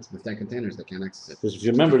 Why not? If they're containers, they can't access it. Because if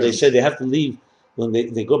you remember, they said they have to leave when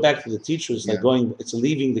they go back to the teacher. It's like it's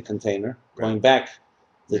leaving the container, going back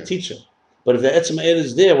to the teacher. But if the etzem air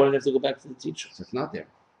is there, why do they have to go back to the teacher? So it's not there.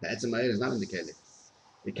 The etzem air is not in the keli.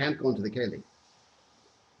 It can't go into the keli.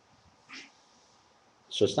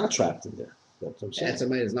 So it's not trapped in there. That's what I'm saying. The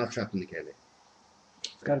etzem air is not trapped in the keli.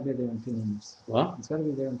 It's got to be there in Pinimus. What? It's got to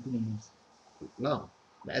be there in Pinimus. No,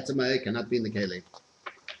 the etzem air cannot be in the keli.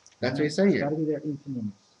 That's what he's saying It's got here. to be there in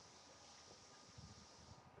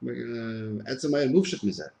Pinimus. Etzem air mufshit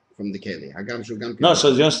mizeh from the keli. Hagam shugam. No, so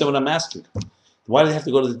you understand what I'm asking? Why do they have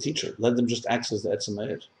to go to the teacher? Let them just access the etzem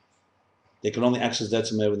air. They can only access the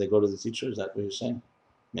etzem air when they go to the teacher. Is that what you're saying?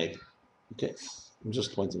 Maybe. Okay, I'm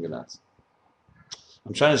just pointing it out.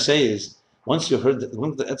 I'm trying to say is, once you heard that,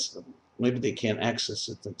 that's, maybe they can't access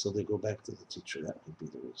it until they go back to the teacher. That would be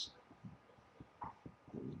the reason.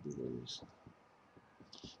 That would be the reason.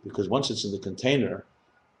 Because once it's in the container,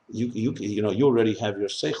 you already have your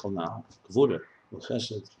seichel now, kavura,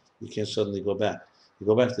 chesed. You can't suddenly go back. You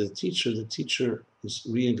go back to the teacher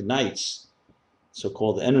reignites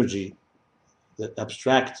so-called energy, the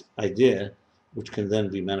abstract idea, which can then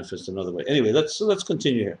be manifested another way. Anyway, let's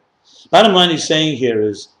continue here. Bottom line he's saying here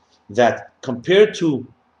is that compared to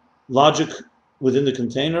logic within the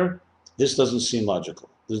container, this doesn't seem logical.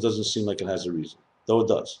 This doesn't seem like it has a reason, though it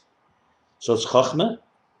does. So it's chachma,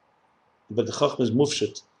 but the chachma is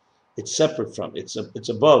mufshet. It's separate from, it's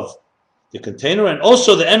above the container and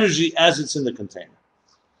also the energy as it's in the container.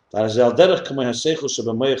 And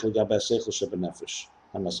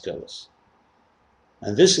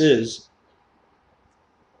this is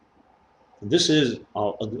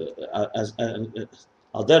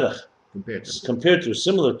compared to,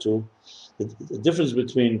 similar to the difference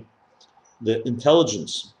between the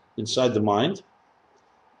intelligence inside the mind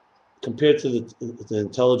compared to the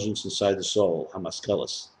intelligence inside the soul,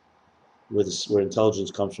 hamaskelis, where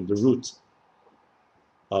intelligence comes from, the root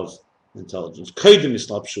of intelligence. Kodim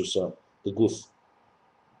islapshusa, the guf,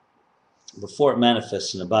 before it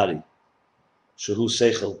manifests in the body. Shehu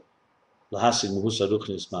seichel, lahasig muhusa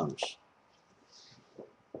ruchnis mamish.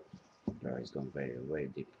 He's going very, very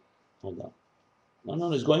deep. Hold on.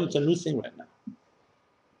 No, he's going into a new thing right now.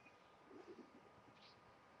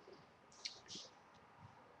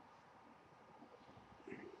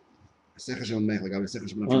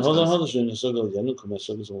 Hold on.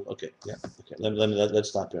 Okay, yeah. Okay. Let's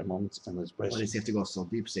stop here a moment and let's brace. Why does he have to go so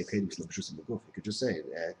deep? Say you could just say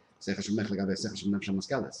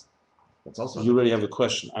that's also. You already have a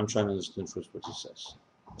question. I'm trying to understand first what he says.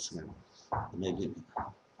 Maybe.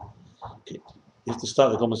 Okay. You have to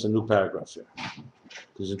start like almost a new paragraph here.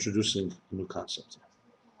 He's introducing a new concept here.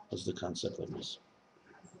 What's the concept of this?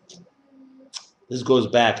 This goes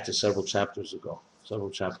back to several chapters ago.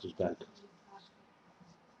 Several chapters back.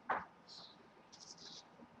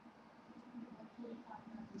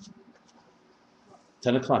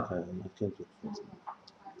 $10 o'clock. I can't do it.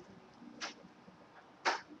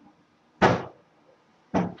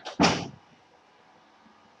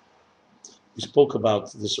 We spoke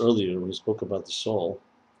about this earlier when we spoke about the soul.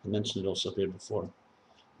 I mentioned it also here before.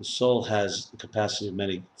 The soul has the capacity of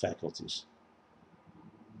many faculties.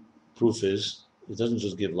 Proof is, it doesn't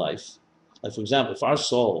just give life. Like for example, if our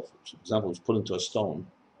soul, for example, was put into a stone,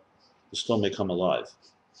 the stone may come alive,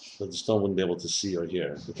 but the stone wouldn't be able to see or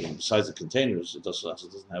hear. Besides the containers, it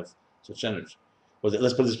doesn't have such energy. Or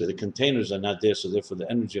let's put it this way, the containers are not there, so therefore the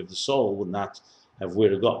energy of the soul would not have where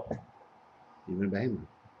to go. Even Behemoth.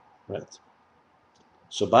 Right.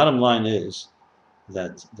 So bottom line is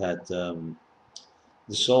that the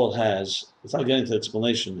soul has, without getting into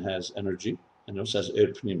explanation, has energy, and also has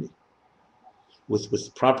pnimi.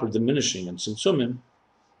 With proper diminishing and tzimtzumim,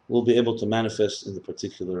 will be able to manifest in the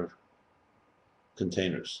particular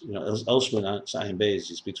containers. Elsewhere in Sahim Beis,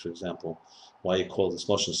 he speaks, for example, why he called this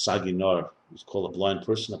Lashon Sagi Nar. He's called a blind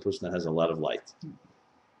person, a person that has a lot of light.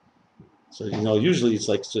 So, usually it's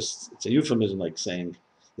like it's a euphemism, like saying,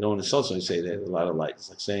 when insult somebody, say they have a lot of light. It's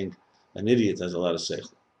like saying an idiot has a lot of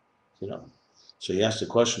seichel. So he asked the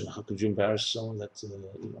question, how could you embarrass someone that,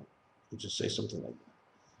 you just say something like that?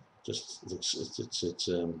 Just it's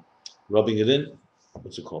rubbing it in.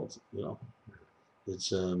 What's it called? It's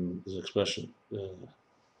there's an expression.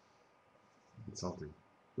 Insulting.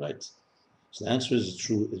 Right. So the answer is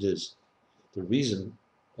true. It is. The reason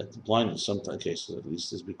that the blindness, in some cases at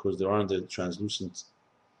least, is because there aren't the translucent,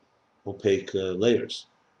 opaque layers.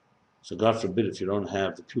 So God forbid if you don't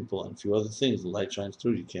have the pupil and a few other things, the light shines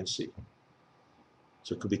through, you can't see.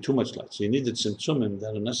 So it could be too much light. So you need the tzimtzumim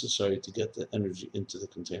that are necessary to get the energy into the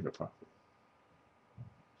container properly.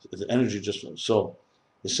 The energy just flows. So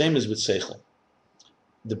the same is with seichel.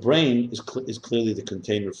 The brain is clearly the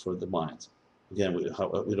container for the mind. Again, we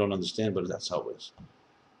don't understand, but that's how it is.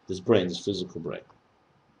 This brain, this physical brain.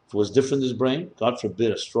 If it was different, this brain, God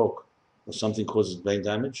forbid a stroke or something causes brain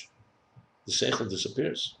damage, the seichel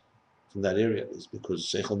disappears from that area, is because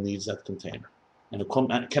seichel needs that container. And it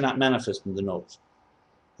cannot manifest in the nose.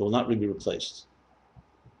 It will not be replaced.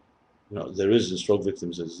 There is in stroke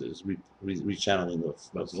victims is rechanneling of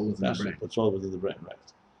It's all within the brain. It's all within the brain, right?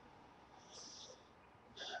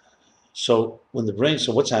 So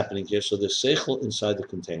what's happening here? So there's seichel inside the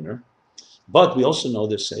container, but we also know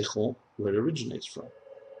there's seichel where it originates from.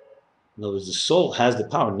 In other words, the soul has the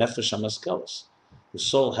power, nefesh hamaskelis. The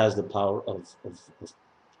soul has the power of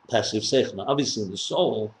passive seichel. Now, obviously, in the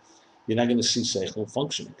soul, you're not going to see seichel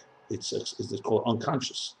functioning. It's called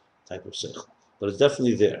unconscious type of seichel, but it's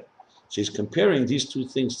definitely there. So he's comparing these two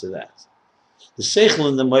things to that. The seichel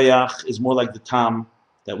in the mayach is more like the tam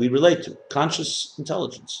that we relate to, conscious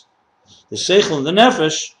intelligence. The seichel in the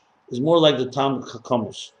nefesh is more like the tam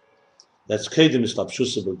chakamus. That's kedem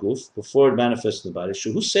islapshusa b'guf, before it manifests in the body.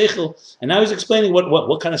 Shehu seichel, and now he's explaining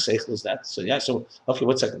what kind of seichel is that. So okay,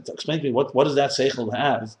 1 second. Explain to me what does that seichel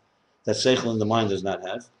have that seichel in the mind does not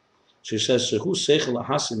have? She says, Shehu seichel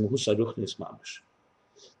ahasim muhus aruchnis mamash.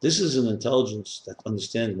 This is an intelligence that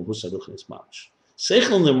understands muhus aruchnis mamash.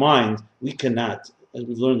 Seichel in the mind, we cannot, as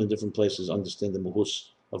we've learned in different places, understand the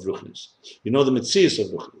muhus of ruchnis. You know the mitzias of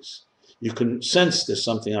ruchnis. You can sense there's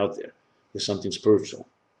something out there. There's something spiritual.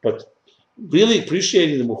 But really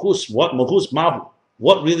appreciating the muhus, what muhus mahu,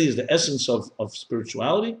 what really is the essence of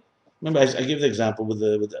spirituality? Remember, I gave the example with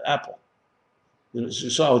the apple. You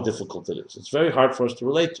saw how difficult it is. It's very hard for us to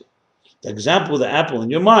relate to. The example with the apple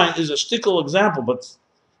in your mind is a shtickle example, but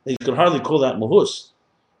you could hardly call that muhus.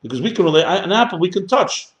 Because we can relate, an apple we can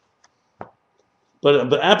touch.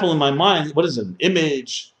 But apple in my mind, what is it? An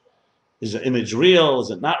image? Is the image real? Is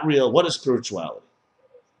it not real? What is spirituality?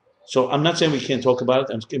 So I'm not saying we can't talk about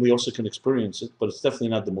it, and we also can experience it, but it's definitely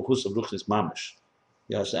not the muhus of ruchnis mamish.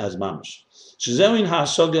 Yes, as mamish. Shezewin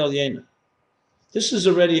ha'asog el yena. This is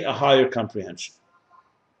already a higher comprehension.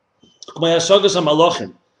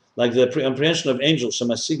 Like the comprehension of angels,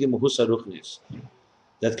 shamasigi muhus ruchnis,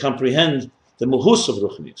 that comprehend the muhus of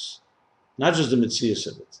ruchnis, not just the mitzias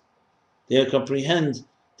of it. They comprehend.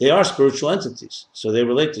 They are spiritual entities, so they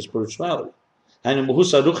relate to spirituality. And the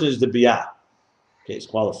muhus ruchnis is the biyah. Okay, it's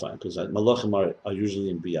qualifying because malachim are usually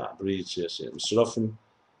in biyah.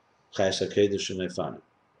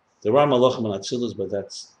 There are malachim and atzilas, but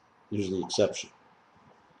that's usually the exception.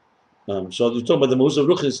 So you're talking about the muhus of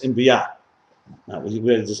ruchnis in biyah. Now, we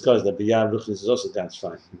already discussed that biyah and ruchnis is also that's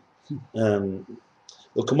fine. There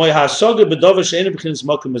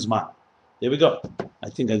we go. I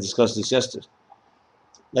think I discussed this yesterday.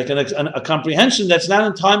 Like a comprehension that's not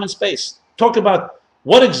in time and space. Talk about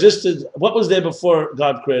what existed, what was there before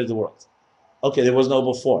God created the world. Okay, there was no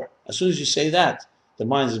before. As soon as you say that, the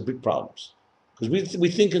mind has big problems. Because we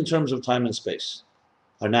think in terms of time and space,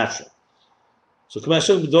 are natural. So, as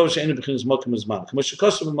it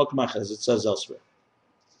says elsewhere.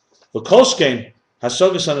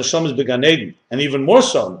 And even more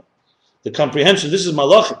so, the comprehension, this is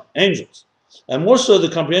malachim, angels. And more so the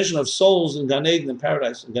comprehension of souls in Gan Eden and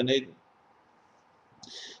paradise in Gan Eden.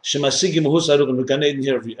 Shemasigi Mahus Aruk Gan Eden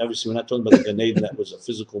here, obviously we're not talking about the Gan Eden that was a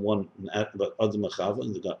physical one about Adam and Chava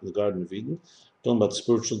in the Garden of Eden. We're talking about the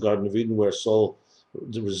spiritual Garden of Eden where a soul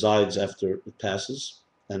resides after it passes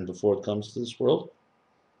and before it comes to this world.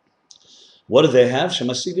 What do they have?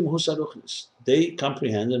 Shemasigi Mahus Aruchnis. They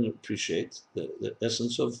comprehend and appreciate the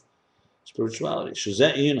essence of spirituality.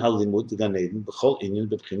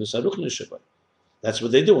 That's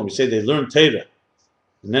what they do. When we say they learn Torah,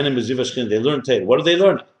 they learn Torah. What are they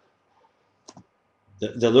learning?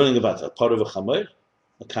 They're learning about a part of a chamer,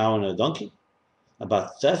 a cow and a donkey,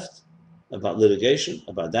 about theft, about litigation,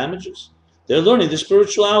 about damages. They're learning the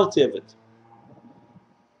spirituality of it.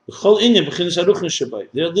 Their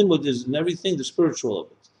limud is in everything, the spiritual of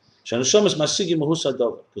it. Because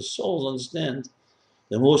souls understand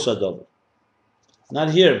the Mahus HaDavar.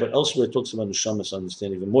 Not here, but elsewhere it talks about Neshamas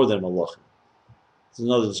understand even more than Malachim. It's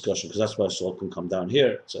another discussion, because that's why a soul can come down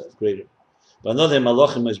here, it's greater. But another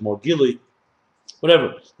Malachim is more Gilui.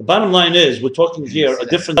 Whatever. The bottom line is, we're talking here a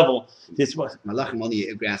different level. Malachim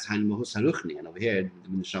only grasp Han Mahus HaRuchni, and over here, the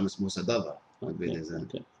Neshamas Mahus HaDavar.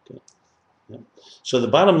 Okay. Yeah. So the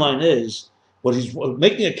bottom line is, what he's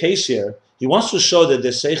making a case here, he wants to show that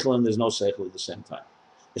there's Seichel and there's no Seichel at the same time.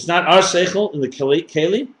 It's not our Seichel in the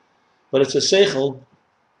Keli, but it's a Seichel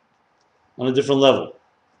on a different level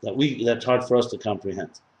that's hard for us to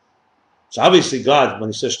comprehend. So obviously God, when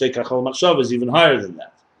he says Shtei Kachol Machshav, is even higher than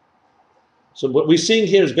that. So what we're seeing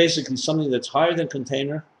here is basically something that's higher than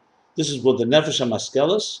container. This is what the Nefesh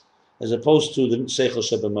HaMaskelis, as opposed to the Seichel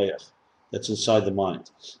Shebemayach that's inside the mind.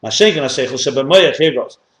 Mashenken HaSeichel Shebemayach, here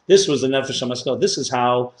goes. This was the Nefesh HaMaskelis. This is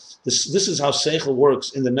how Seichel works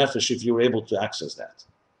in the Nefesh if you were able to access that.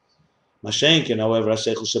 Mashenken, however,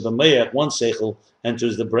 HaSeichel Shebemayach, one Seichel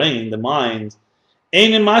enters the brain, the mind.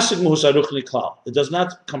 It does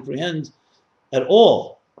not comprehend at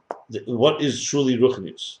all what is truly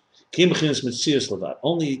Ruchnius.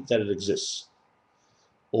 Only that it exists.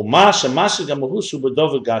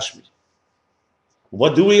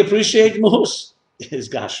 What do we appreciate Mahus? Is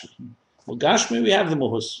Gashmi. Well, Gashmi, we have the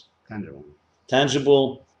Mahus.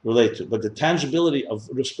 Tangible, relate to. But the tangibility of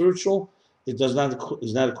the spiritual it does not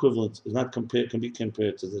is not equivalent, is not compared, can be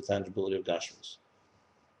compared to the tangibility of Gashmis.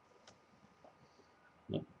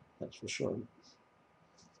 No, that's for sure.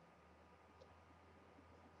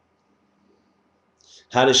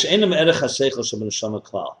 So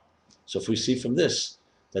if we see from this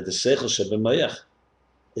that the seichel shebemayach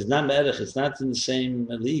is not me'erech, it's not in the same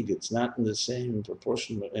league, it's not in the same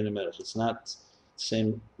proportion in a me'erech, it's not the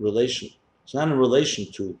same relation, it's not in relation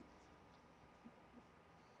to,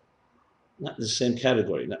 not in the same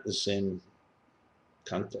category, not the same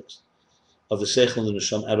context of the seichel and the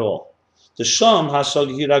neshama at all. The sham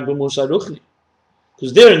hasag hirag b'mus aruchni,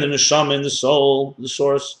 because there in the neshama, in the soul, the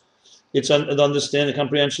source, it's the understanding,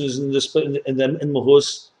 comprehension is in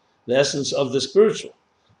Mahus, the essence of the spiritual.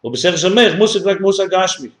 And the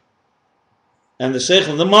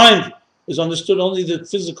seichel, the mind, is understood only the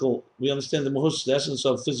physical. We understand the Mahus, the essence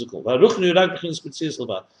of physical. And the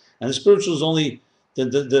spiritual is only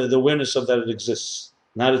the awareness of that it exists,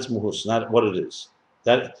 not its Mahus, not what it is.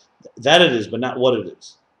 That it is, but not what it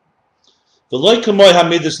is.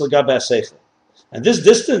 And this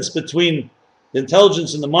distance between the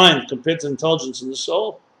intelligence in the mind compared to the intelligence in the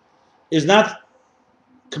soul is not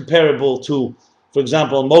comparable to, for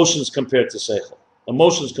example, emotions compared to seichel,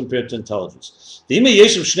 emotions compared to intelligence. Even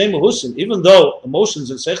though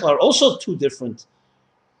emotions and seichel are also two different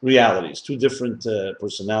realities, two different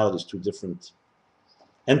personalities, two different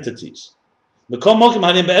entities.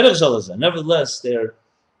 Nevertheless, they're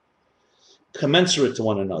commensurate to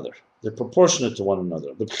one another. They're proportionate to one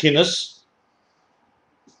another. The b'chinas,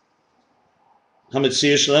 they're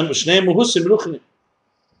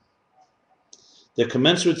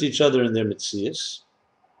commensurate to each other in their mitzias.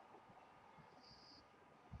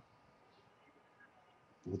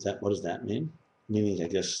 What does that mean? Meaning, I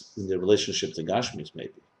guess, in their relationship to Gashmis,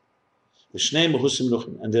 maybe.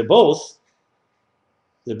 And they're both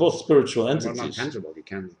spiritual entities. Well, not tangible. You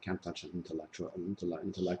can't touch an intellectual.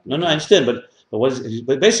 No, I understand, but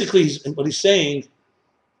basically, what he's saying.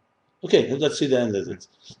 Okay, let's see the end of it.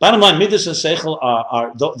 Bottom line, Midas and Seichel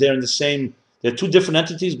they're in the same. They're two different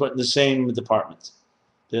entities, but in the same department.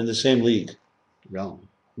 They're in the same league. Realm.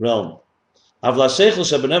 Avla Seichel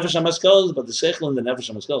shebenefesh hamaskel, but the Seichel and the nefesh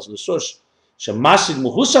hamaskel, so the source shemasig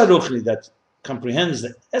muhusa ruchni that comprehends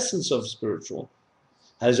the essence of spiritual.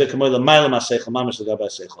 It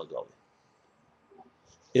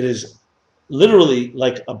is literally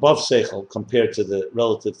like above Seichel compared to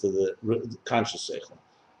relative to the conscious Seichel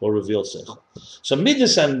or revealed Seichel. So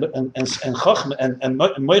Midas and Chachma and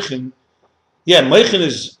Moichin, Moichin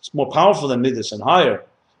is more powerful than Midas and higher,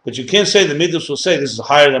 but you can't say the Midas will say this is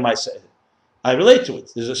higher than my Seichel. I relate to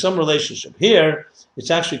it. There's some relationship. Here,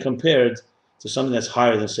 it's actually compared to something that's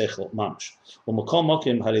higher than Seichel Mamash.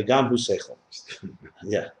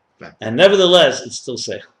 Yeah. And nevertheless, it's still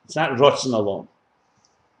Seichel. It's not Rotzen alone.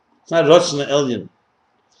 It's not Rotzen Elyon.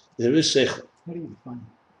 There is Seichel. How do you define it?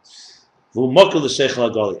 And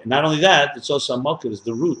not only that, it's also a moked, is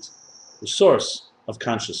the root, the source of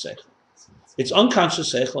conscious seichel. It's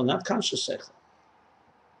unconscious seichel, not conscious seichel.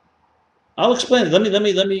 I'll explain it. Let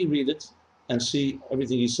me read it and see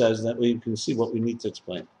everything he says. That way you can see what we need to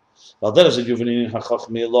explain. So there is introducing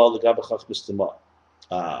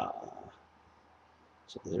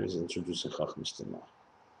Chachmas Tima,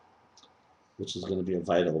 which is going to be a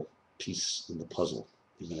vital piece in the puzzle.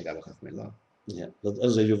 Yeah,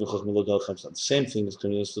 the same thing is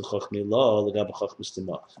coming to Chachmei Law, the Gabba Chachmas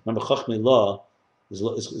Tima. Remember, Chachmei Law is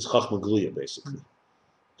Chachma Gluya, basically.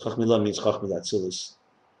 Chachmei Law means Chachma Datzilis.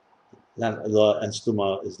 Not Law, and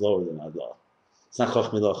Stuma is lower than Law. It's not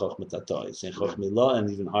Chachmei Law, Chachma Tata. It's saying Chachmei Law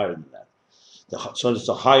and even higher than that. So it's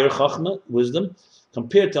a higher Chachma, wisdom,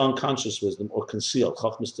 compared to unconscious wisdom or concealed.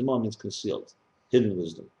 Chachmas Tima means concealed, hidden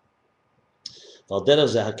wisdom. Valdera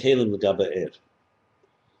Zahakelim L'Gaba Er.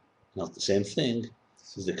 Now the same thing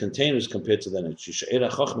is the containers compared to the energy. So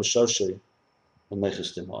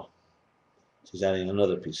he's adding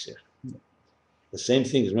another piece here. The same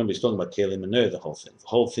thing is, remember, he's talking about Keli Mener, the whole thing. The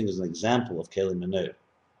whole thing is an example of Keli Mener.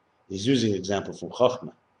 He's using an example from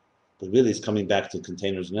Chachma, but really it's coming back to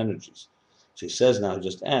containers and energies. So he says now, he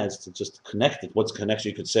just adds to just connect it. What's the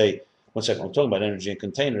connection? You could say, one second, I'm talking about energy and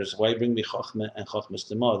containers. Why bring me Chachma and Chachma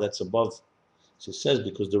Stima? That's above. So he says,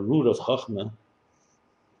 because the root of Chachma,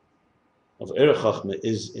 of Erech Chachma,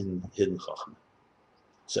 is in hidden Chachma.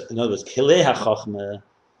 So in other words, Kelei HaChachma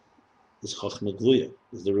is Chachma Gluya,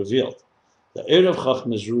 is the revealed. The Erech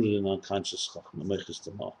Chachma is rooted in unconscious Chachma, Meichus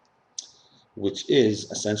Tema, which is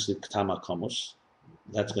essentially Ktama Kamus.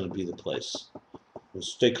 That's going to be the place. It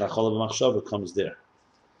comes there.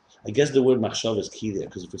 I guess the word Machshav is key there,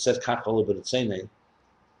 because if it says Kach Chola B'Ritzeinei,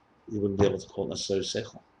 you wouldn't be able to call it necessarily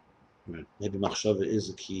Seichel. Right. Maybe machshava is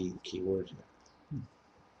a key word here.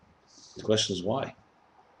 The question is why.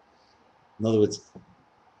 In other words,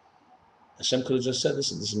 Hashem could have just said,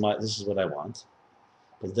 "Listen, this is what I want,"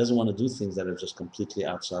 but He doesn't want to do things that are just completely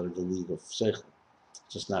outside of the league of seichel.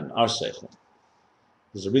 It's just not in our seichel.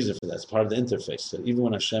 There's a reason for that. It's part of the interface. So even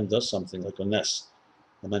when Hashem does something like a nes,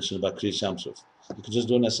 I mentioned about Kriyas Yamsuf, you could just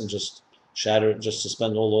do a nes and just shatter, just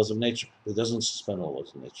suspend all laws of nature. He doesn't suspend all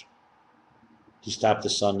laws of nature. He stopped the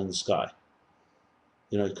sun in the sky.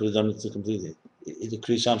 He could have done it completely. The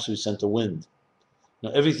Kriyas Yamsuf, He sent the wind.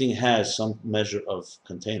 Everything has some measure of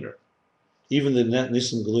container. Even the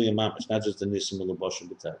Nisim Geluya Mamash, not just the Nisim Ulabosha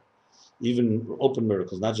B'Ter. Even open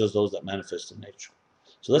miracles, not just those that manifest in nature.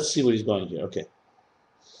 So let's see where he's going here. Okay.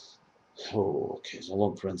 There's a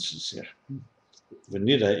long parenthesis here.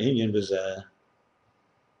 Venida, Inyan was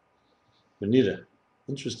Venida.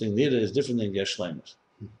 Interesting, Nida is different than Yesh Leimer.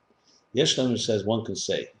 Yesh Leimer says one can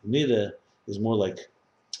say. Nida is more like,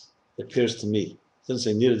 it appears to me. It doesn't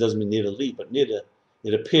say Nida doesn't mean Nida Li, but Nida,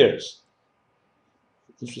 it appears.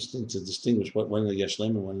 Interesting to distinguish when the Yesh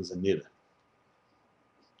Leimer, when is a Nida.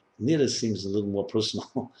 Nida seems a little more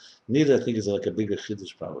personal. Nida, I think, is like a bigger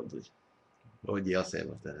chiddush probably. What would Yah say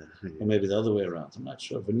about that? Or maybe the other way around. I'm not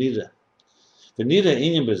sure. Venida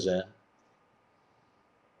Inyan Bezeh.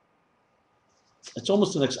 It's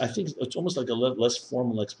almost I think it's almost like a less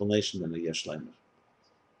formal explanation than the Yesh Leimer.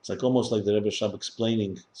 It's like almost like the Rebbe Shab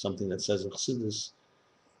explaining something that says in Chassidus,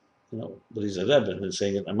 but he's a Rebbe and he's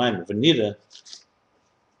saying it in mind. Venida,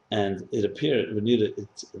 and it appears Venida.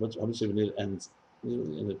 How do you say Venida? And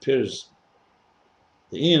it appears.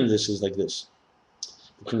 The Inyan of this is like this.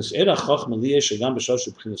 The energy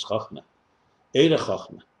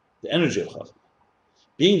of Chachma,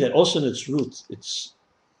 being that also in its root, it's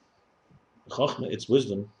Chachma, it's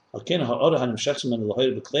wisdom. He's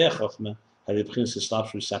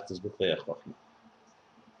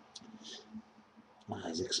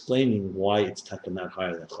explaining why it's not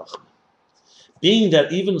higher than Chachma. Being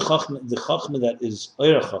that even Chachma, the Chachma that is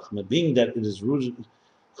Eira Chachma, being that it is rooted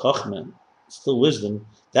Chachma, still wisdom,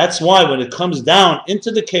 that's why when it comes down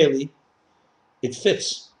into the Keli, it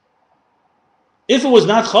fits. If it was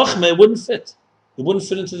not Chachma, it wouldn't fit. It wouldn't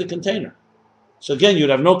fit into the container. So again, you'd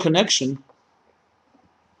have no connection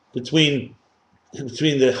between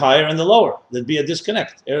the higher and the lower. There'd be a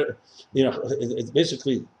disconnect. It's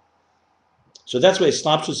basically. So that's why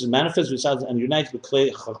Slapshus is manifest and united with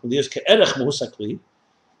Klei Chachma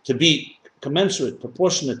to be commensurate,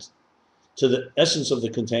 proportionate to the essence of the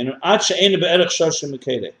container,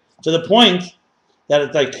 to the point that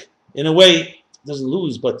it, like, in a way, doesn't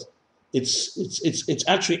lose, but it's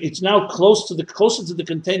actually now closer to the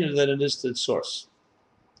container than it is to its source.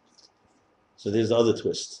 So there's the other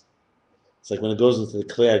twist. It's like when it goes into the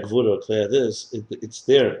Klei Gvura or Klei this, it's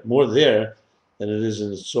there, more there than it is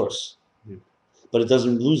in its source. Yeah. But it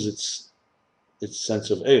doesn't lose its sense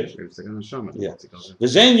of air. It's like an neshama. Yeah.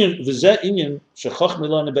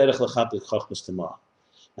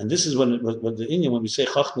 And this is when the Inyan, when we say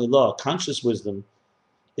Chachmei La, conscious wisdom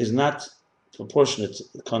is not proportionate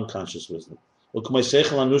to unconscious wisdom. Like we see in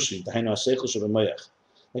Seichel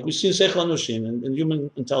Anushi in human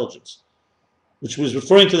intelligence, which was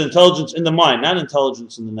referring to the intelligence in the mind, not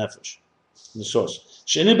intelligence in the nefesh, in the source.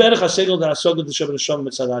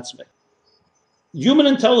 Human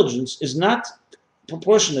intelligence is not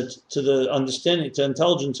proportionate to the understanding, to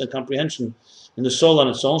intelligence and comprehension in the soul on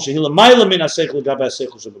its own.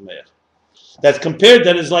 That's compared,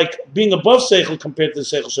 that is like being above Seichel compared to the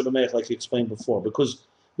Seichel Shebemeich, like he explained before, because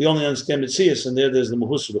we only understand Metzias, and there's the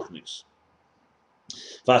Mahus Ruchnis.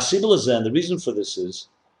 And the reason for this is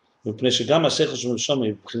the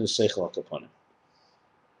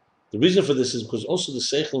reason for this is because also the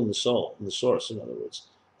Seichel in the soul, in the source, in other words,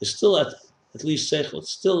 is still at least Seichel.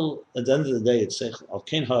 It's still, at the end of the day, it's Seichel.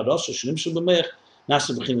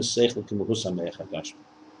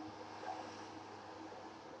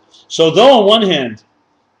 So though on one hand,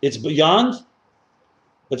 it's beyond,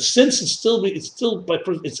 but since it's still by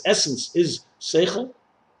its essence is Seichel,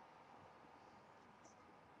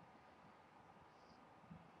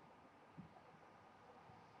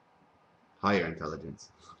 higher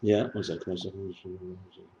intelligence. Yeah, one second. Okay.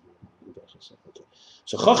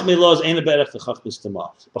 So Chachmei La is Ein Berech to Chachmei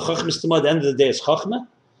Stema. But Chachmei Stema at the end of the day is Chachmei.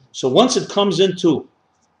 So once it comes into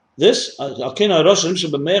this, once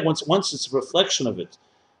it's a reflection of it,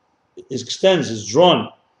 it extends, is drawn,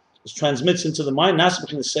 it transmits into the mind. It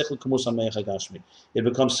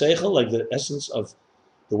becomes Seichel, like the essence of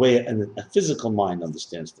the way a physical mind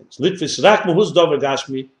understands things.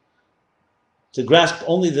 to grasp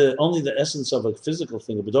only the essence of a physical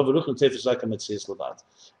thing.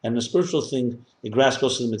 And the spiritual thing, it grasps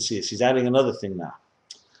also the Metzias. He's adding another thing now.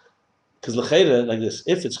 Because l'cheira, like this,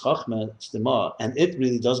 if it's Chachma, it's the Ma, and it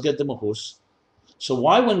really does get the Mahus, so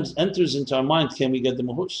why when it enters into our mind can we get the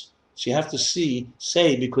Mahus? So you have to say,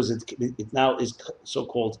 because it now is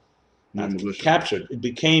so-called not captured. It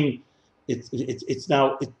became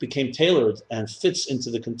tailored and fits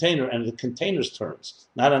into the container and the container's terms,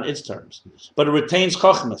 not on its terms. But it retains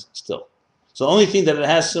Chachma still. So the only thing that it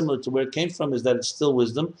has similar to where it came from is that it's still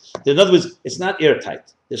wisdom. In other words, it's not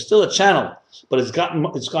airtight. There's still a channel, but it's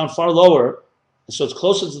gone far lower, so it's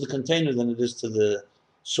closer to the container than it is to the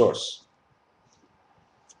source.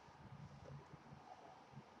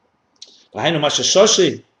 In other words,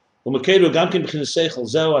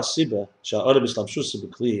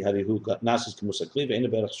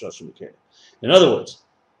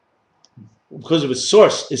 because of its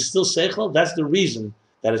source is still seichel, that's the reason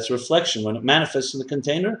that its reflection, when it manifests in the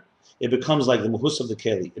container, it becomes like the muhus of the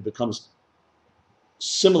keli. It becomes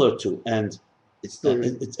similar to, and It's still,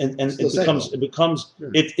 it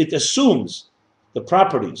assumes the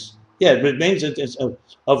properties. Yeah, it remains of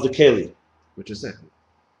the keli. which is seichel.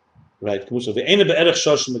 Right,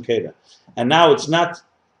 and now it's not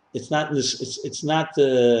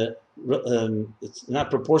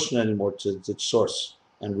proportional anymore to its source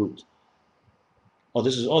and root.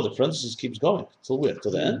 The parenthesis keeps going till where?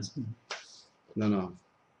 Till the end. No.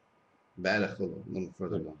 Be'erech no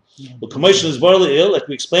further down. Well, commotion is barley ill, like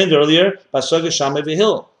we explained earlier, Basaga Shammai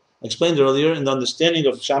v'Hillel. Explained earlier in the understanding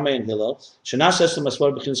of Shammai and Hillel. Shenas esem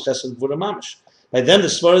asvar b'chinas chesed gvura mamish. By then, the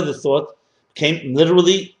svar of the thought became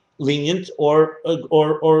literally lenient or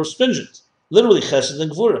stringent, literally chesed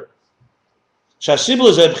and gvura.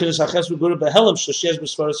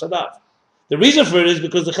 The reason for it is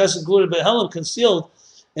because the chesed gvura behelam concealed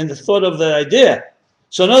in the thought of the idea.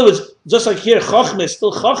 So in other words, just like here, chachma is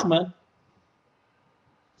still chachma.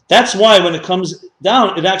 That's why when it comes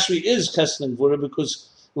down, it actually is chesed and gvura, because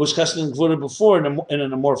it was chesed and gvura before in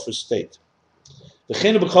an amorphous state.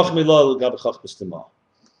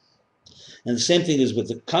 And the same thing is with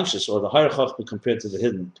the conscious or the higher chachma compared to the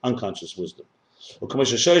hidden, unconscious wisdom.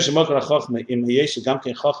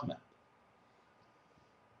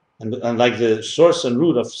 And like the source and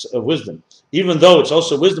root of wisdom, even though it's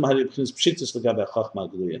also wisdom,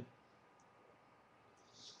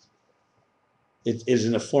 it is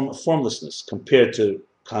in a formlessness compared to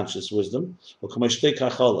conscious wisdom.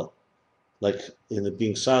 Like in the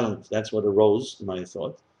being silent, that's what arose in my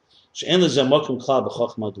thought. This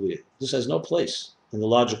has no place in the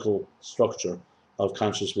logical structure of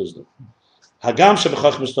conscious wisdom.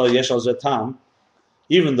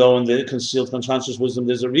 Even though in the concealed conscious wisdom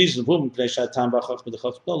there's a reason. And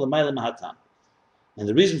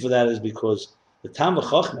the reason for that is because the tam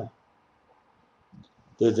v'chachma,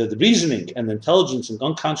 the reasoning and the intelligence in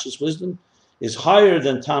unconscious wisdom is higher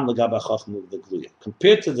than tam l'gaba chachma the gluya.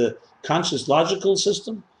 Compared to the conscious logical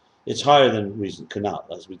system, it's higher than reason, kanal,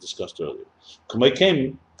 as we discussed earlier.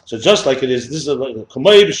 So just like it is, this is like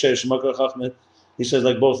he says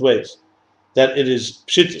like both ways, that it is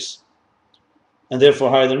pshittis, and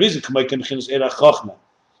therefore higher than reason. The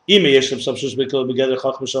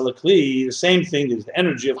same thing is the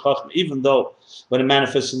energy of chachma, even though when it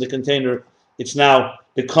manifests in the container, it's now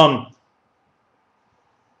become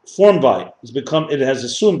formed by, it has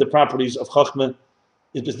assumed the properties of chachma.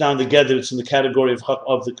 It is now together, it's in the category of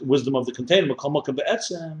the wisdom of the container.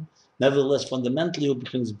 Nevertheless, fundamentally, it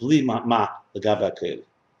becomes bli ma the gaba keli.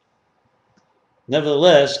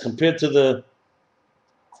 Nevertheless, compared to the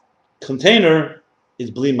container,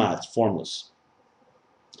 it's bli ma, it's formless.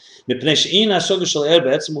 Because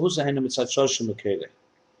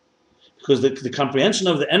the comprehension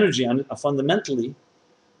of the energy fundamentally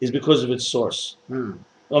is because of its source.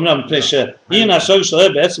 Sorry,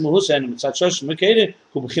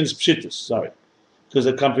 because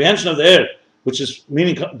the comprehension of the air, which is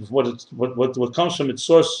meaning what comes from its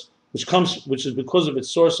source, which is because of its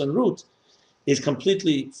source and root, is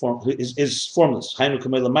completely is formless. Like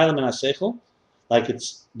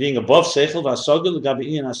it's being above seichel,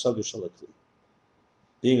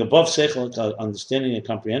 being above seichel, understanding and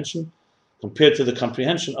comprehension, compared to the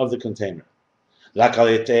comprehension of the container. So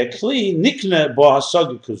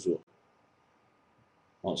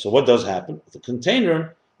what does happen? The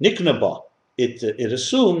container, nikna ba, it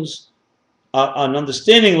assumes an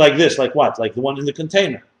understanding like this, like what? Like the one in the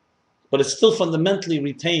container. But it still fundamentally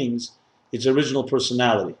retains its original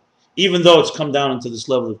personality, even though it's come down into this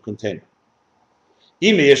level of container.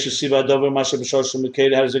 Even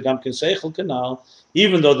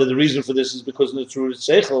though the reason for this is because of the true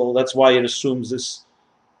seichel, that's why it assumes this.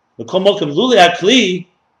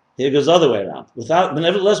 Here goes the other way around.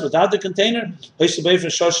 Nevertheless, without the container,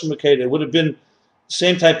 it would have been the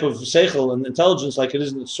same type of seichel and intelligence like it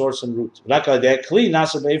is in its source and root.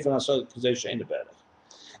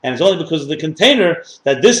 And it's only because of the container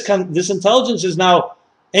that this intelligence is now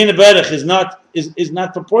is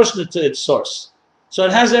not proportionate to its source. So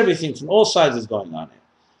it has everything from all sides is going on here.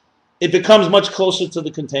 It becomes much closer to the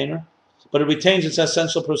container, but it retains its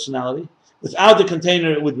essential personality. Without the container,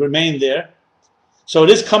 it would remain there. So it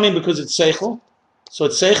is coming because it's seichel. So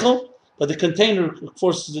it's seichel, but the container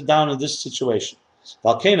forces it down in this situation.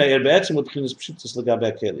 And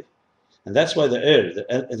that's why the air,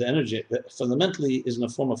 the energy, fundamentally is in a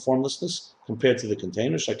form of formlessness compared to the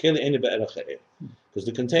container. Because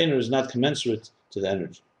the container is not commensurate to the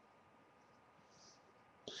energy.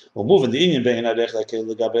 We'll move in the Indian this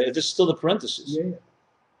is still the parenthesis. Yeah.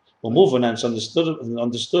 We'll move on and it's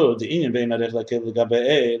understood the Indian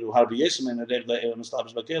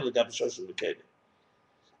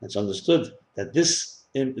it's understood that this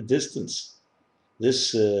distance,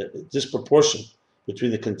 this disproportion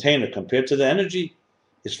between the container compared to the energy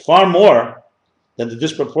is far more than the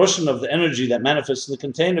disproportion of the energy that manifests in the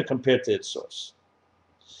container compared to its source.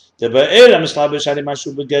 Because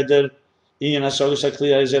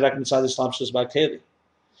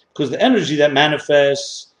the energy that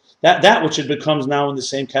manifests, that which it becomes now in the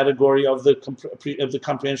same category of the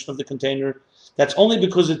comprehension of the container, that's only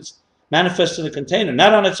because it's manifest in the container,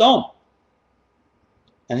 not on its own.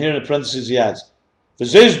 And here in the parentheses he adds, and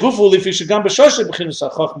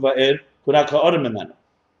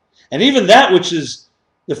even that which is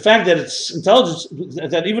the fact that it's intelligence,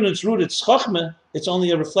 that even its root, it's chokhmah, it's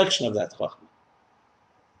only a reflection of that chokhmah.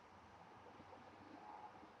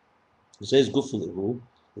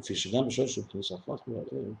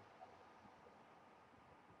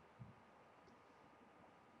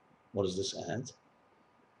 What does this add?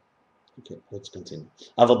 Okay, let's continue.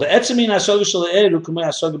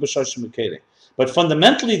 But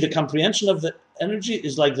fundamentally, the comprehension of the energy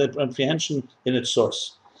is like the comprehension in its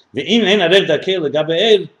source. So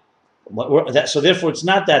therefore, it's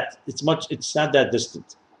not that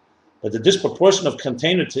distant. But the disproportion of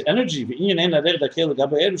container to energy,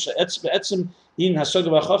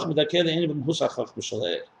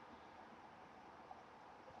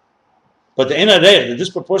 but the the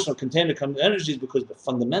disproportion of container to energy is because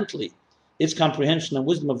fundamentally its comprehension and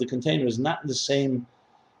wisdom of the container is not in the same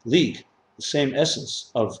league, the same essence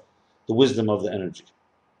of the wisdom of the energy.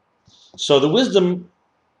 So the wisdom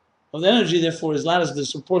of the energy, therefore, is not as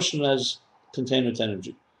disproportionate as container to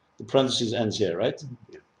energy. The parenthesis ends here, right?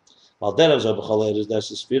 That's the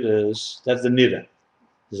nida,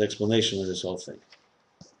 his explanation of this whole thing.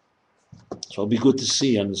 So it'll be good to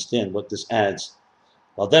see, understand what this adds.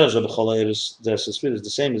 Is the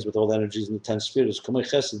same as with all the energies in the 10 spheres. Kamei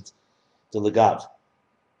chesed, the legav,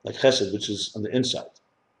 like chesed, which is on the inside.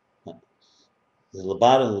 The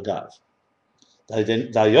labar and legav.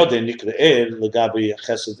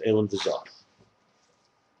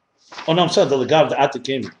 Oh no, I'm sorry, the legav, the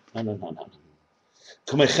atikemi. No.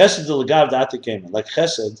 Kamei chesed, the legav, the atikemi. Like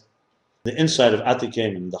chesed, the inside of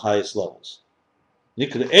atikemi, the highest levels.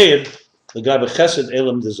 Nikre eir, legav chesed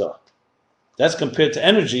elam dezah. That's compared to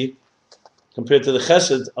energy, compared to the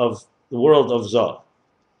chesed of the world of Zoh.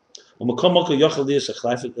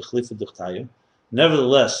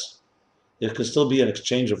 Nevertheless, there can still be an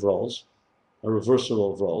exchange of roles, a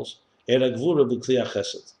reversal of roles. The energy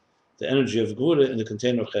of Gvura in the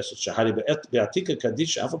container of chesed.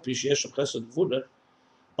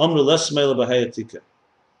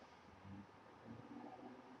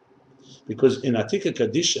 Because in Atika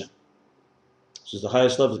Kadisha, which is the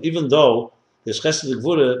highest level, even though there's chesed and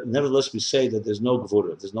gvura, nevertheless we say that there's no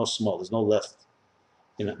gvura, there's no small, there's no left.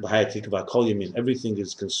 In B'hayatik Kol Yamin, everything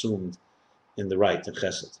is consumed in the right, in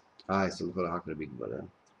chesed. So how could it be gvura?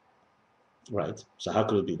 Right. So how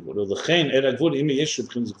could it be gvura? L'chein era gvura imi yeshu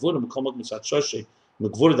b'chins gvura m'komot mitzat shoshe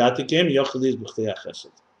m'gvura da'atikim yochel is b'chtei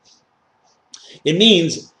chesed. It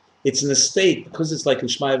means it's in a state, because it's like in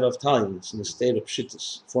Shmaya Vavtalim, it's in a state of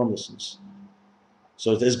pshittus, formlessness.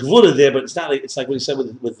 So there's gvura there, but it's not like, it's like what he said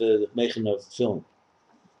with the making of film,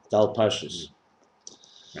 Dal Parshas.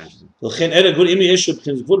 That's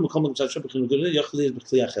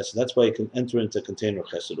why you can enter into a container of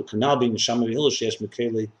chesed.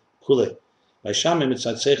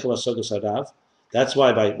 That's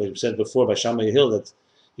why we said before by Shammai Hill that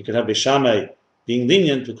you can have Beishamai being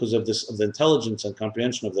lenient because of the intelligence and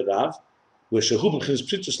comprehension of the Rav, where shehu b'chinas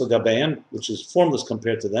pshitus l'gabeim, which is formless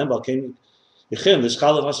compared to them, and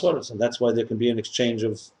that's why there can be an exchange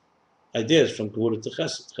of ideas from Gevura to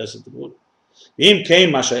Chesed, Chesed to Gevura.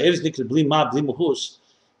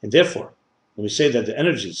 And therefore, when we say that the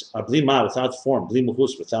energies are bli ma, without form, bli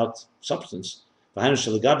muhus, without substance, that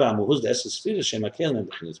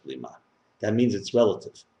means it's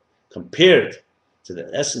relative. Compared to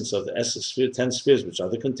the essence of the essence sphere, 10 spheres, which are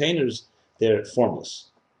the containers, they're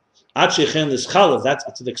formless. That's to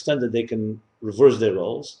the extent that they can reverse their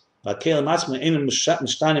roles. The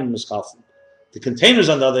containers,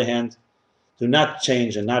 on the other hand, do not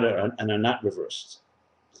change and are not reversed.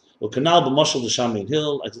 Like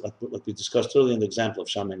we discussed earlier in the example of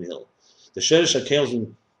Shaman Hill. The Sheresh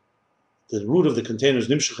HaKelim, the root of the containers,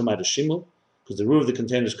 Nimshachim Adashimu, because the root of the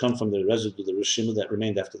containers come from the residue, the Rishimu that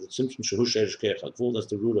remained after the Tzimtzum, Shehu Sheresh Keach HaGvul, that's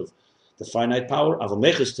the root of the finite power.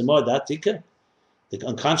 Avameches Timor Datika, the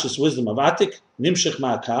unconscious wisdom of Atik, Nimshach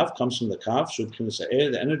Ma'akav, comes from the Kav, Shu B'chinas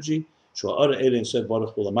Ha'er, the energy, Shu Ha'ara Eir Ein Sof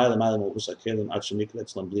Baruch Hu, L'mayla Mayla Mo'us HaKelim, Ad Shemiklet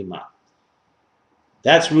Tzlam Bli Ma.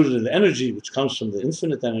 That's rooted in the energy, which comes from the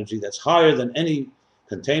infinite energy that's higher than any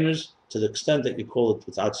containers, to the extent that you call it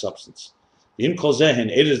without substance. It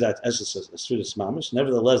is that essence of spheres mamish.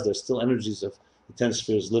 Nevertheless, there's still energies of the 10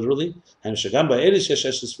 spheres literally. And that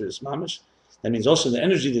means also in the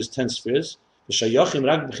energy there's 10 spheres.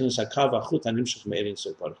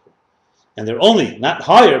 And they're only, not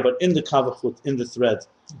higher, but in the kavachut, in the thread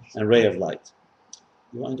and ray of light.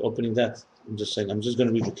 You mind opening that? I'm just saying, I'm just going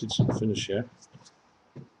to read the kitzur and finish here.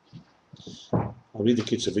 I'll read the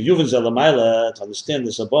kitzur. To understand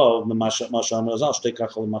this above,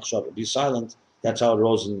 be silent. That's how it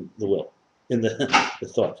rose in the will, in the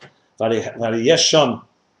thought.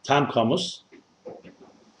 Tam kamus,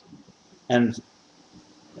 and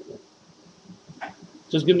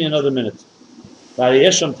just give me another minute.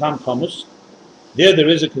 Tam kamus. There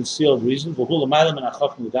is a concealed reason. And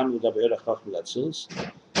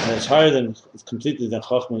it's higher than, completely than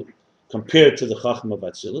Chachma, compared to the Chachma of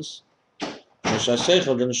Atzilus. Like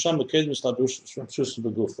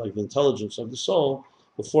the intelligence of the soul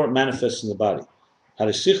before it manifests in the body.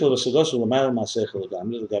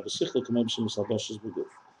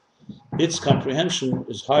 Its comprehension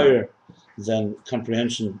is higher than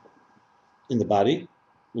comprehension in the body,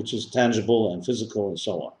 which is tangible and physical and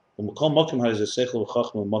so on.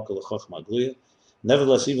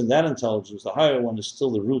 Nevertheless, even that intelligence, the higher one, is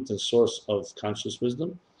still the root and source of conscious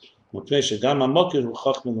wisdom.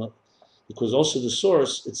 Because also the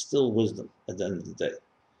source, it's still wisdom at the end of the day.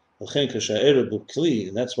 And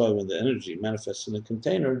that's why when the energy manifests in a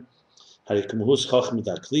container, it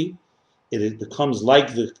becomes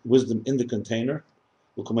like the wisdom in the container.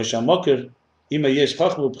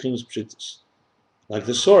 Like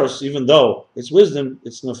the source, even though it's wisdom,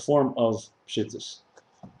 it's in the form of pshittus.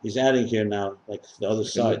 He's adding here now, like the other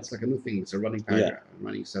side. It's like a new thing. It's a running paragraph, a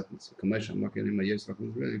running sentence. I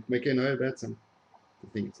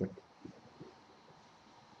think it's like.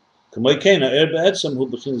 Same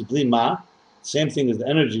thing as the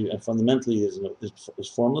energy, and fundamentally is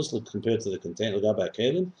formless compared to the container.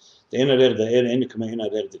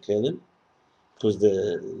 Because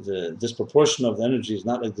the disproportion of the energy is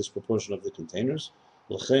not like disproportion of the containers.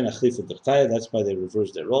 That's why they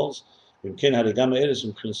reverse their roles.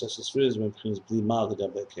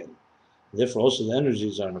 Therefore, also the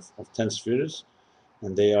energies are of 10 spheres,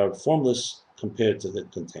 and they are formless compared to the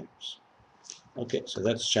containers. Okay, so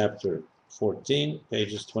that's chapter 14,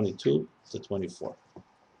 pages 22 to 24.